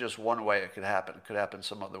this is just one way it could happen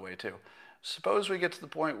some other way too. Suppose we get to the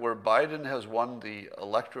point where Biden has won the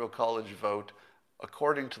Electoral College vote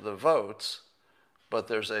according to the votes, but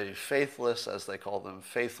there's a faithless, as they call them,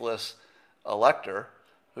 faithless elector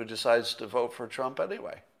who decides to vote for Trump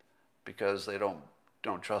anyway because they don't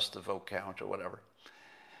trust the vote count or whatever.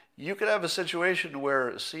 You could have a situation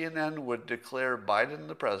where CNN would declare Biden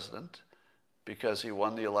the president because he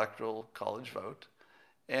won the Electoral College vote,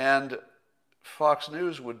 and Fox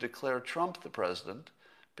News would declare Trump the president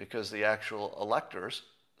because the actual electors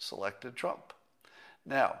selected Trump.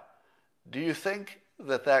 Now, do you think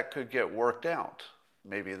that could get worked out?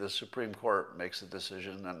 Maybe the Supreme Court makes a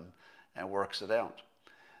decision and works it out.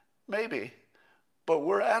 Maybe. But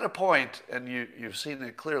we're at a point, and you've seen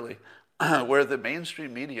it clearly, where the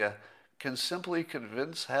mainstream media can simply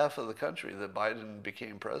convince half of the country that Biden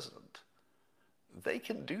became president. They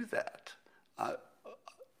can do that.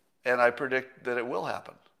 And I predict that it will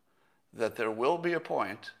happen. That there will be a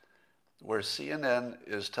point where CNN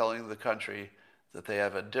is telling the country that they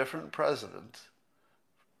have a different president,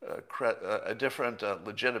 a different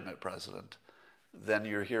legitimate president than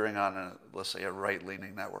you're hearing on, let's say, a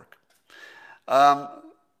right-leaning network.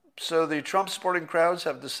 So the Trump-supporting crowds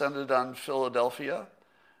have descended on Philadelphia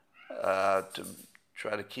to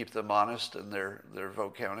try to keep them honest in their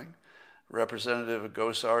vote counting. Representative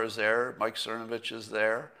Gosar is there. Mike Cernovich is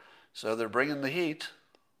there. So they're bringing the heat.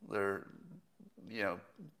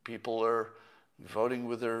 People are voting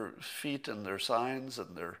with their feet and their signs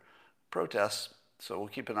and their protests. So we'll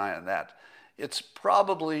keep an eye on that. It's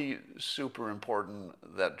probably super important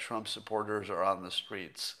that Trump supporters are on the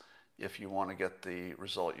streets if you want to get the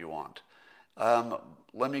result you want.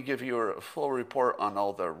 Let me give you a full report on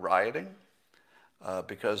all the rioting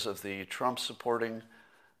because of the Trump-supporting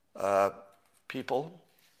people.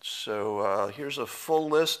 So here's a full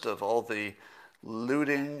list of all the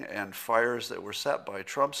looting and fires that were set by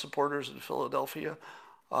Trump supporters in Philadelphia.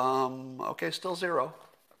 Okay, still zero.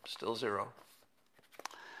 Still zero.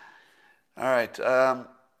 All right. Now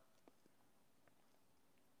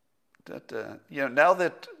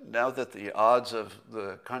that the odds of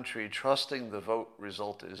the country trusting the vote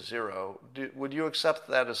result is zero, would you accept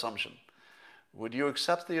that assumption? Would you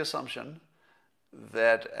accept the assumption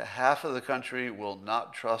that half of the country will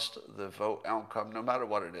not trust the vote outcome, no matter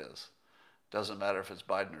what it is? Doesn't matter if it's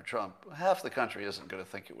Biden or Trump. Half the country isn't going to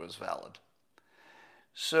think it was valid.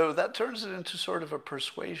 So that turns it into sort of a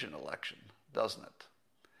persuasion election, doesn't it?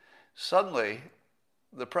 Suddenly,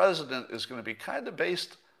 the president is going to be kind of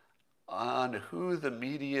based on who the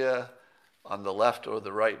media on the left or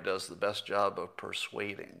the right does the best job of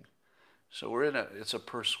persuading. So it's a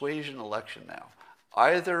persuasion election now.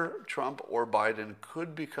 Either Trump or Biden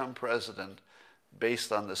could become president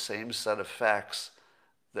based on the same set of facts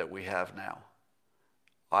that we have now.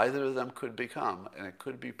 Either of them could become, and it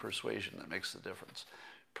could be persuasion that makes the difference.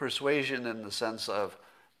 Persuasion in the sense of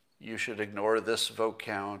you should ignore this vote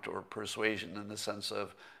count, or persuasion in the sense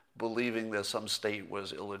of believing that some state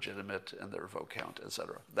was illegitimate in their vote count,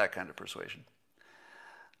 etc. That kind of persuasion.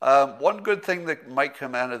 One good thing that might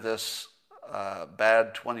come out of this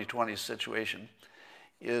bad 2020 situation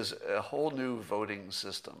is a whole new voting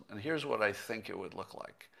system. And here's what I think it would look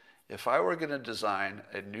like. If I were going to design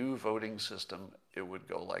a new voting system, it would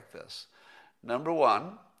go like this. Number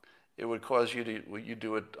one, it would cause you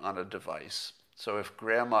do it on a device. So if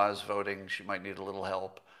grandma is voting, she might need a little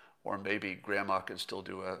help, or maybe grandma can still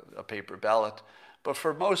do a paper ballot. But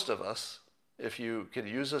for most of us, if you can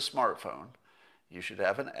use a smartphone, you should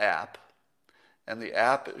have an app, and the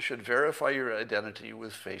app should verify your identity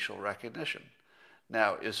with facial recognition.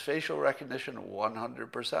 Now, is facial recognition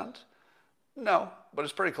 100%? No, but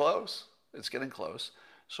it's pretty close. It's getting close.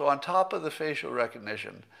 So on top of the facial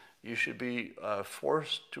recognition, you should be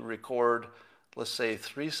forced to record, let's say,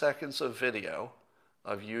 3 seconds of video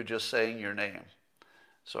of you just saying your name.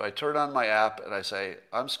 So I turn on my app and I say,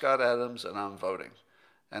 I'm Scott Adams and I'm voting.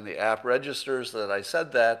 And the app registers that I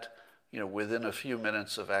said that, within a few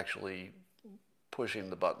minutes of actually pushing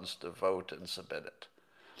the buttons to vote and submit it.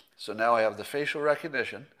 So now I have the facial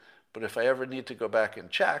recognition, but if I ever need to go back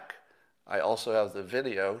and check, I also have the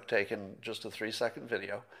video taken, just a 3-second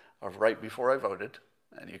video of right before I voted,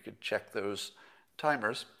 and you could check those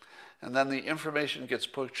timers. And then the information gets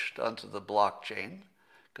pushed onto the blockchain,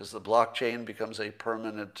 because the blockchain becomes a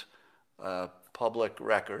permanent public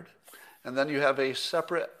record. And then you have a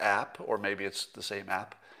separate app, or maybe it's the same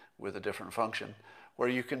app with a different function, where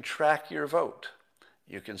you can track your vote.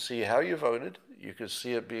 You can see how you voted. You can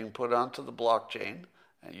see it being put onto the blockchain,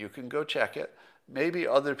 and you can go check it. Maybe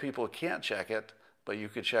other people can't check it, but you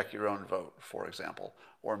could check your own vote, for example.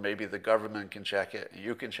 Or maybe the government can check it,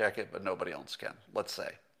 you can check it, but nobody else can, let's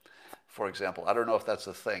say. For example, I don't know if that's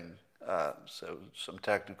a thing, so some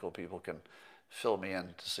technical people can fill me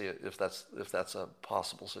in to see if that's a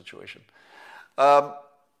possible situation.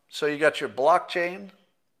 So you got your blockchain,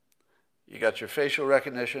 you got your facial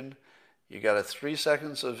recognition, you got a 3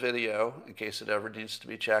 seconds of video in case it ever needs to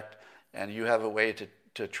be checked, and you have a way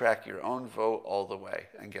to track your own vote all the way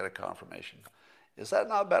and get a confirmation. Is that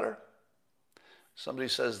not better? Somebody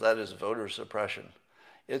says that is voter suppression.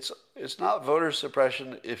 It's not voter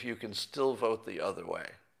suppression if you can still vote the other way.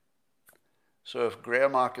 So if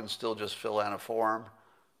grandma can still just fill in a form,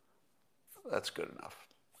 that's good enough.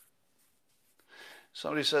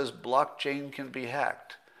 Somebody says blockchain can be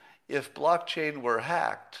hacked. If blockchain were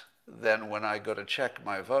hacked, then when I go to check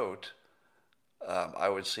my vote, I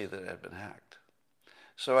would see that it had been hacked.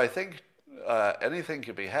 So I think anything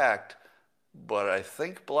can be hacked, but I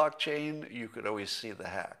think blockchain, you could always see the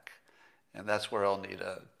hack. And that's where I'll need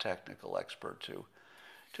a technical expert to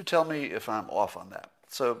tell me if I'm off on that.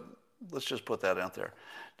 So let's just put that out there.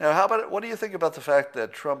 Now, how about it? What do you think about the fact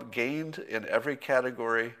that Trump gained in every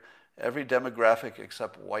category, every demographic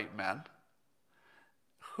except white men?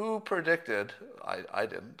 Who predicted, I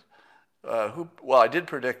didn't, I did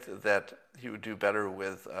predict that he would do better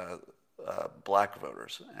with black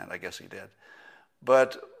voters, and I guess he did.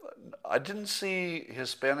 But I didn't see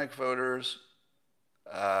Hispanic voters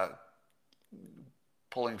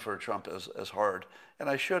pulling for Trump as hard, and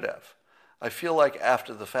I should have. I feel like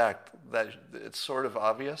after the fact that it's sort of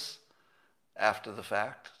obvious after the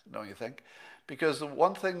fact, don't you think? Because the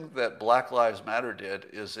one thing that Black Lives Matter did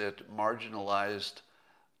is it marginalized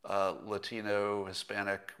Latino,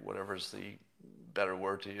 Hispanic, whatever's the better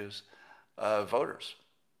word to use, voters.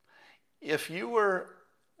 If you were,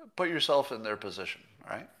 put yourself in their position,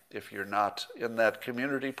 right? If you're not in that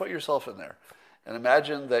community, put yourself in there. And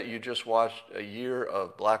imagine that you just watched a year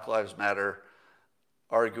of Black Lives Matter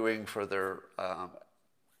arguing for their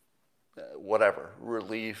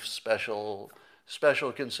relief, special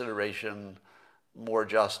consideration, more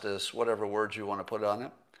justice, whatever words you want to put on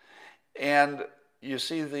it. And you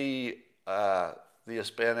see the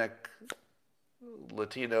Hispanic,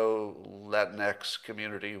 Latino, Latinx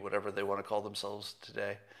community, whatever they want to call themselves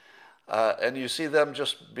today, and you see them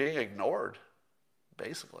just being ignored,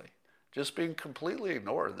 basically. Just being completely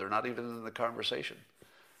ignored. They're not even in the conversation.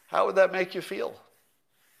 How would that make you feel?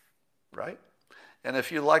 Right? And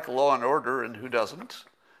if you like law and order, and who doesn't,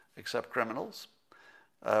 except criminals,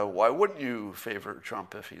 why wouldn't you favor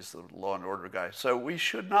Trump if he's the law and order guy? So we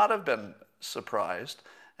should not have been surprised,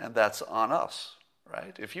 and that's on us,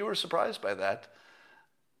 right? If you were surprised by that,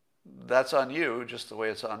 that's on you just the way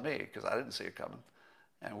it's on me, because I didn't see it coming,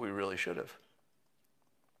 and we really should have.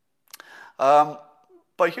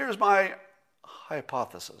 But here's my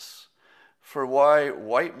hypothesis for why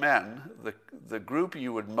white men, the group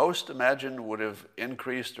you would most imagine would have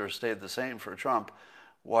increased or stayed the same for Trump,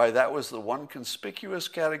 why that was the one conspicuous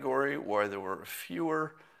category where there were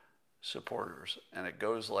fewer supporters. And it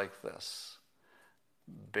goes like this: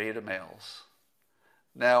 beta males.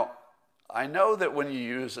 Now, I know that when you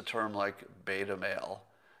use a term like beta male,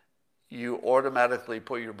 you automatically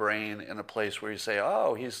put your brain in a place where you say,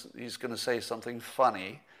 oh, he's going to say something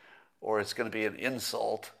funny, or it's going to be an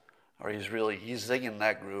insult, or he's zinging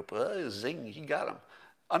that group. Zing, he got him.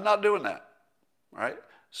 I'm not doing that, right?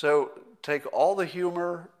 So take all the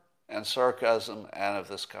humor and sarcasm out of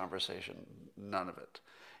this conversation, none of it.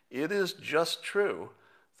 It is just true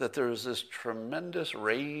that there is this tremendous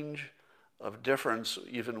range of difference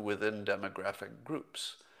even within demographic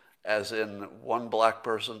groups. As in, one black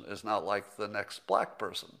person is not like the next black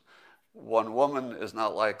person. One woman is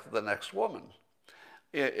not like the next woman.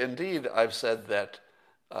 Indeed, I've said that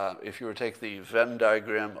if you were to take the Venn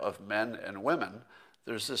diagram of men and women,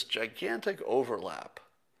 there's this gigantic overlap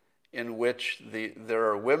in which there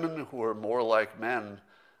are women who are more like men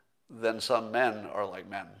than some men are like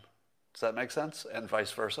men. Does that make sense? And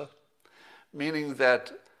vice versa. Meaning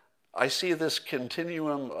that I see this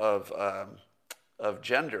continuum of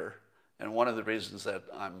gender, and one of the reasons that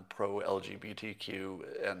I'm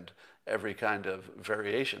pro-LGBTQ and every kind of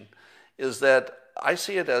variation is that I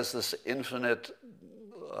see it as this infinite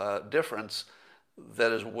difference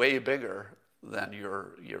that is way bigger than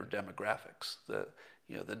your demographics.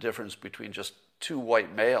 The difference between just two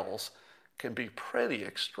white males can be pretty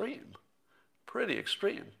extreme.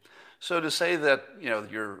 So to say that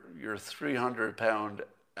your 300-pound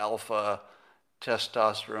alpha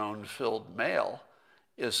testosterone-filled male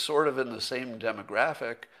is sort of in the same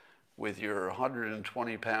demographic with your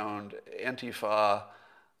 120-pound Antifa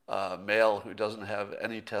male who doesn't have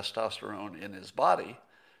any testosterone in his body,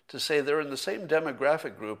 to say they're in the same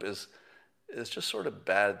demographic group is just sort of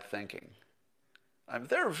bad thinking. I mean,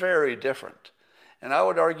 they're very different. And I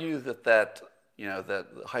would argue that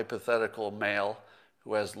hypothetical male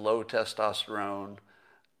who has low testosterone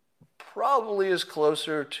probably is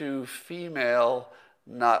closer to female,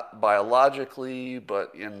 not biologically,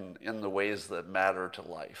 but in the ways that matter to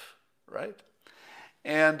life, right?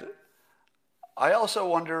 And I also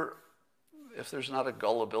wonder if there's not a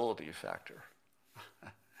gullibility factor.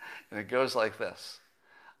 And it goes like this.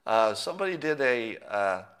 Somebody did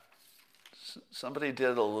a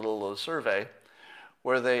little survey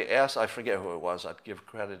where they asked, I forget who it was, I'd give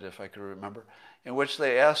credit if I could remember, in which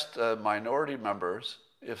they asked minority members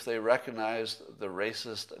if they recognized the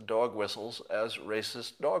racist dog whistles as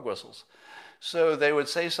racist dog whistles. So they would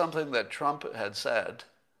say something that Trump had said,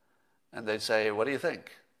 and they'd say, what do you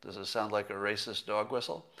think? Does it sound like a racist dog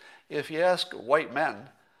whistle? If you ask white men,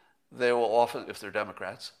 they will often, if they're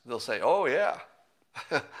Democrats, they'll say, oh yeah,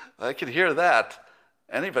 I can hear that.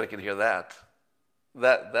 Anybody can hear that.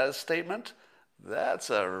 That statement, that's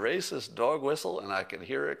a racist dog whistle, and I can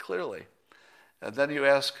hear it clearly. And then you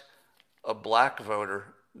ask a black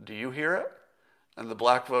voter, do you hear it? And the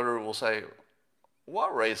black voter will say,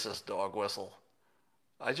 what racist dog whistle?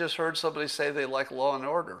 I just heard somebody say they like Law and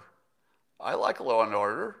Order. I like Law and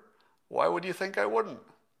Order. Why would you think I wouldn't?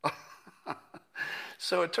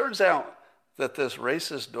 So it turns out that this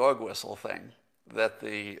racist dog whistle thing that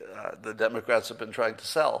the Democrats have been trying to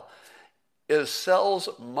sell sells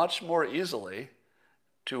much more easily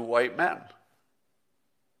to white men,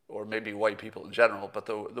 or maybe white people in general, but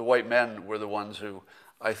the white men were the ones who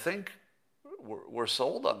I think were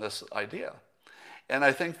sold on this idea. And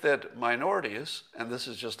I think that minorities, and this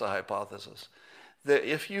is just a hypothesis, that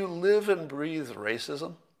if you live and breathe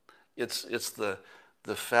racism, it's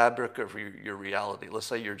the fabric of your reality. Let's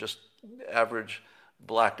say you're just average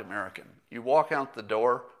black American. You walk out the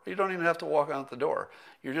door, you don't even have to walk out the door.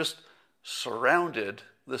 You're just surrounded,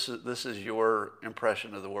 this is your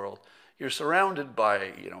impression of the world. You're surrounded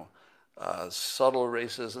by, subtle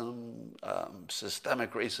racism,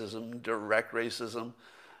 systemic racism, direct racism.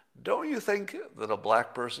 Don't you think that a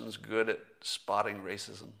black person's good at spotting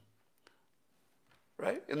racism?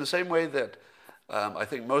 Right? In the same way that I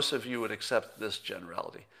think most of you would accept this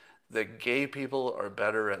generality, that gay people are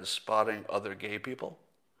better at spotting other gay people.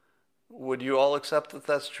 Would you all accept that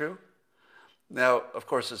that's true? Now, of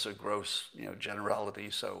course, it's a gross, generality,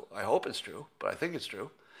 so I hope it's true, but I think it's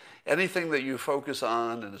true. Anything that you focus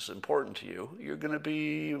on and is important to you, you're going to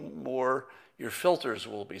be more, your filters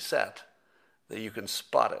will be set that you can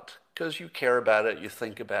spot it because you care about it, you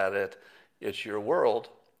think about it, it's your world.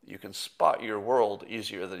 You can spot your world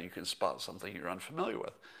easier than you can spot something you're unfamiliar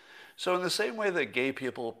with. So in the same way that gay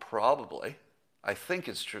people probably, I think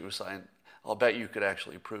it's true, I'll bet you could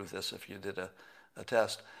actually prove this if you did a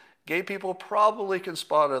test, gay people probably can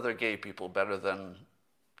spot other gay people better than,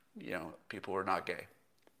 people who are not gay.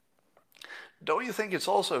 Don't you think it's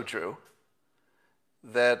also true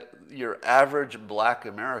that your average black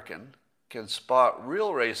American can spot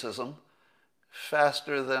real racism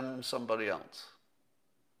faster than somebody else?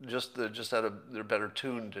 They're better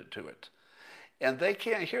tuned to it. And they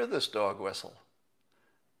can't hear this dog whistle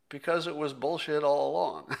because it was bullshit all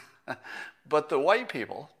along. But the white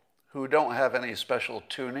people who don't have any special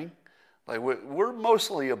tuning, like we're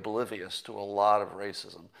mostly oblivious to a lot of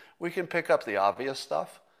racism. We can pick up the obvious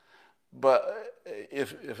stuff, but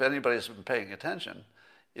if anybody's been paying attention,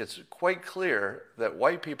 it's quite clear that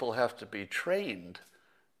white people have to be trained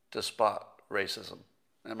to spot racism.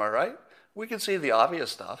 Am I right? We can see the obvious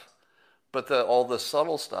stuff, but all the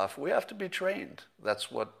subtle stuff, we have to be trained. That's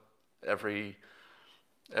what every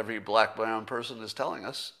black brown person is telling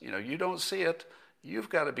us. You don't see it, you've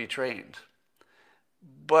got to be trained.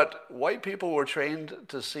 But white people were trained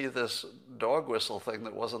to see this dog whistle thing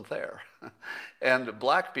that wasn't there. And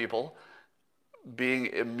black people, being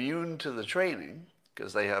immune to the training,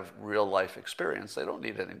 because they have real life experience, they don't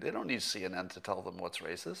need CNN to tell them what's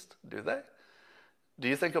racist, do they? Do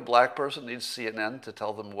you think a black person needs CNN to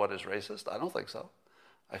tell them what is racist? I don't think so.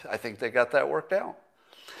 I think they got that worked out.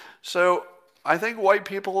 So I think white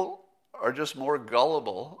people are just more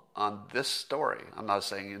gullible on this story. I'm not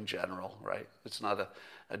saying in general, right? It's not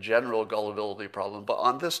a general gullibility problem. But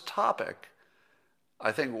on this topic,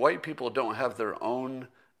 I think white people don't have their own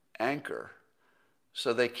anchor.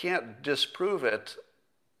 So they can't disprove it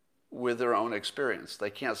with their own experience. They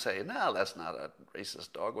can't say, no, that's not a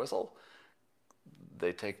racist dog whistle.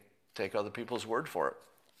 They take other people's word for it.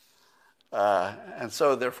 And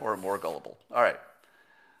so therefore more gullible. All right.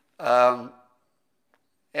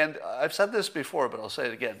 And I've said this before, but I'll say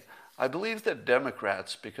it again. I believe that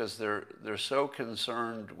Democrats, because they're so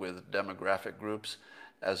concerned with demographic groups,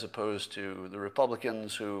 as opposed to the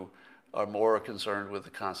Republicans who are more concerned with the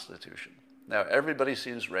Constitution. Now, everybody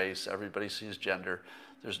sees race, everybody sees gender.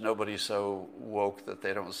 There's nobody so woke that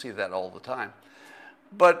they don't see that all the time.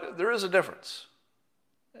 But there is a difference.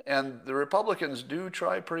 And the Republicans do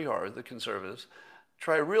try pretty hard, the conservatives,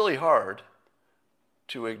 try really hard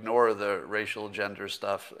to ignore the racial gender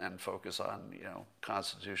stuff and focus on,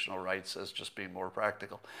 constitutional rights as just being more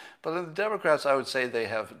practical. But in the Democrats, I would say they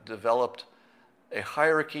have developed a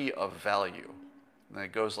hierarchy of value. And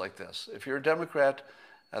it goes like this. If you're a Democrat,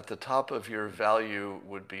 at the top of your value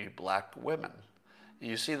would be black women.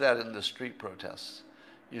 You see that in the street protests.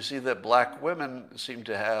 You see that black women seem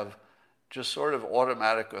to have just sort of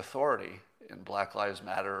automatic authority in Black Lives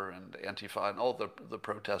Matter and Antifa and all the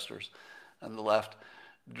protesters and the left.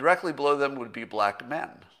 Directly below them would be black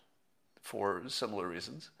men for similar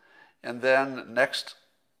reasons. And then next,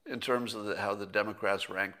 in terms of how the Democrats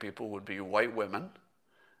rank people, would be white women.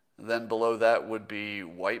 And then below that would be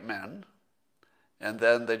white men. And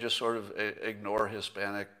then they just sort of ignore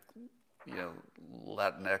Hispanic,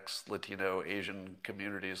 Latinx, Latino, Asian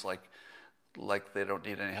communities like they don't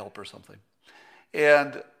need any help or something.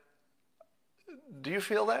 And do you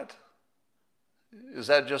feel that? Is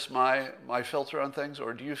that just my filter on things?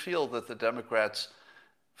 Or do you feel that the Democrats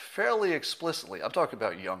fairly explicitly, I'm talking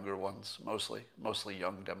about younger ones, mostly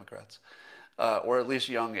young Democrats, or at least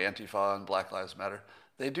young Antifa and Black Lives Matter,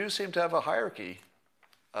 they do seem to have a hierarchy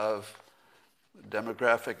of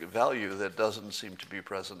demographic value that doesn't seem to be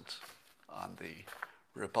present on the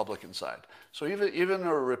Republican side. So even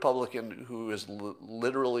a Republican who is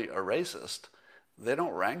literally a racist, they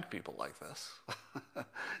don't rank people like this.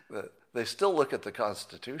 They still look at the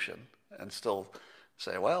Constitution and still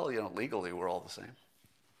say, well, legally we're all the same.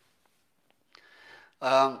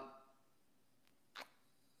 All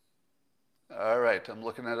right, I'm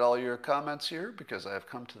looking at all your comments here because I have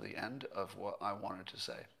come to the end of what I wanted to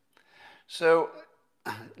say. So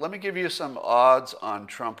let me give you some odds on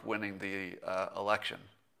Trump winning the election.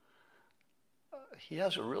 He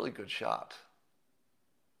has a really good shot.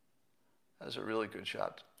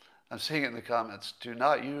 I'm seeing it in the comments. Do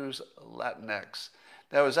not use Latinx.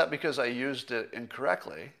 Now, is that because I used it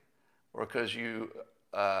incorrectly, or because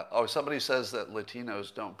somebody says that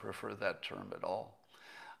Latinos don't prefer that term at all?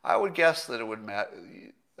 I would guess that it would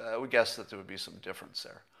I would guess that there would be some difference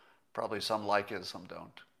there. Probably some like it, some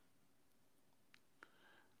don't.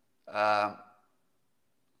 I'm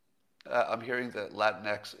hearing that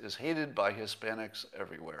Latinx is hated by Hispanics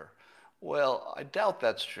everywhere. Well, I doubt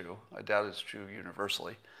that's true. I doubt it's true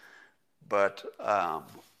universally. But, I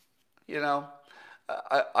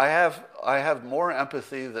have more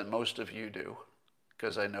empathy than most of you do,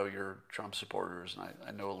 because I know you're Trump supporters and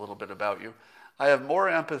I know a little bit about you. I have more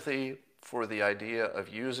empathy for the idea of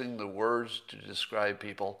using the words to describe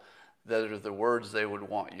people that are the words they would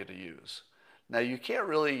want you to use. Now, you can't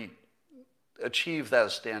really achieve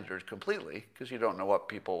that standard completely because you don't know what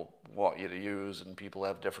people want you to use, and people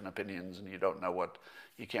have different opinions, and you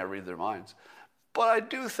can't read their minds. But I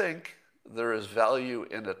do think there is value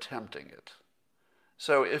in attempting it.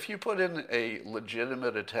 So if you put in a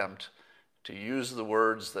legitimate attempt to use the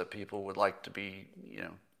words that people would like to be,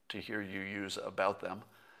 to hear you use about them,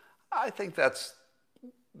 I think that's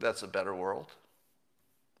a better world.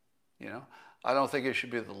 I don't think it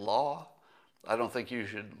should be the law. I don't think you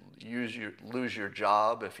should lose your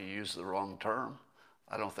job if you use the wrong term.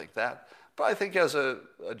 I don't think that. But I think as a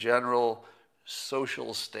general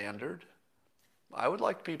social standard, I would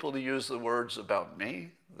like people to use the words about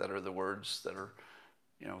me that are the words that are,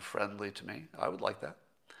 friendly to me. I would like that.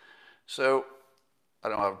 So I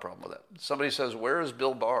don't have a problem with that. Somebody says, where is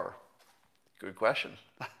Bill Barr? Good question.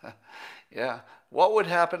 Yeah. What would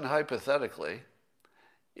happen hypothetically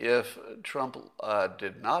if Trump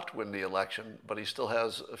did not win the election, but he still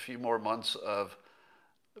has a few more months of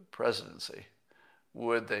presidency?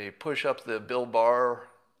 Would they push up the Bill Barr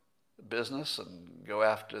business and go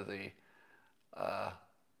after the...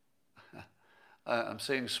 I'm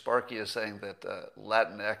seeing Sparky is saying that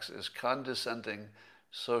Latinx is condescending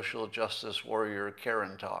social justice warrior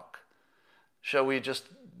Karen talk. Shall we just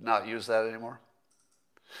not use that anymore?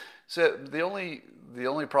 So the only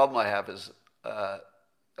problem I have is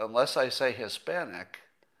unless I say Hispanic,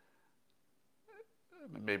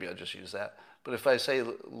 maybe I'll just use that. But if I say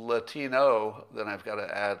Latino, then I've got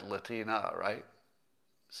to add Latina, right?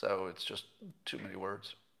 So it's just too many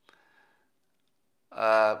words.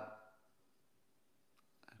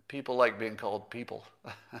 People like being called people,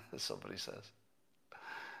 somebody says.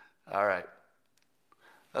 All right.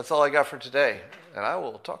 That's all I got for today, and I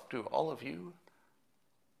will talk to all of you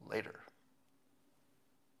later.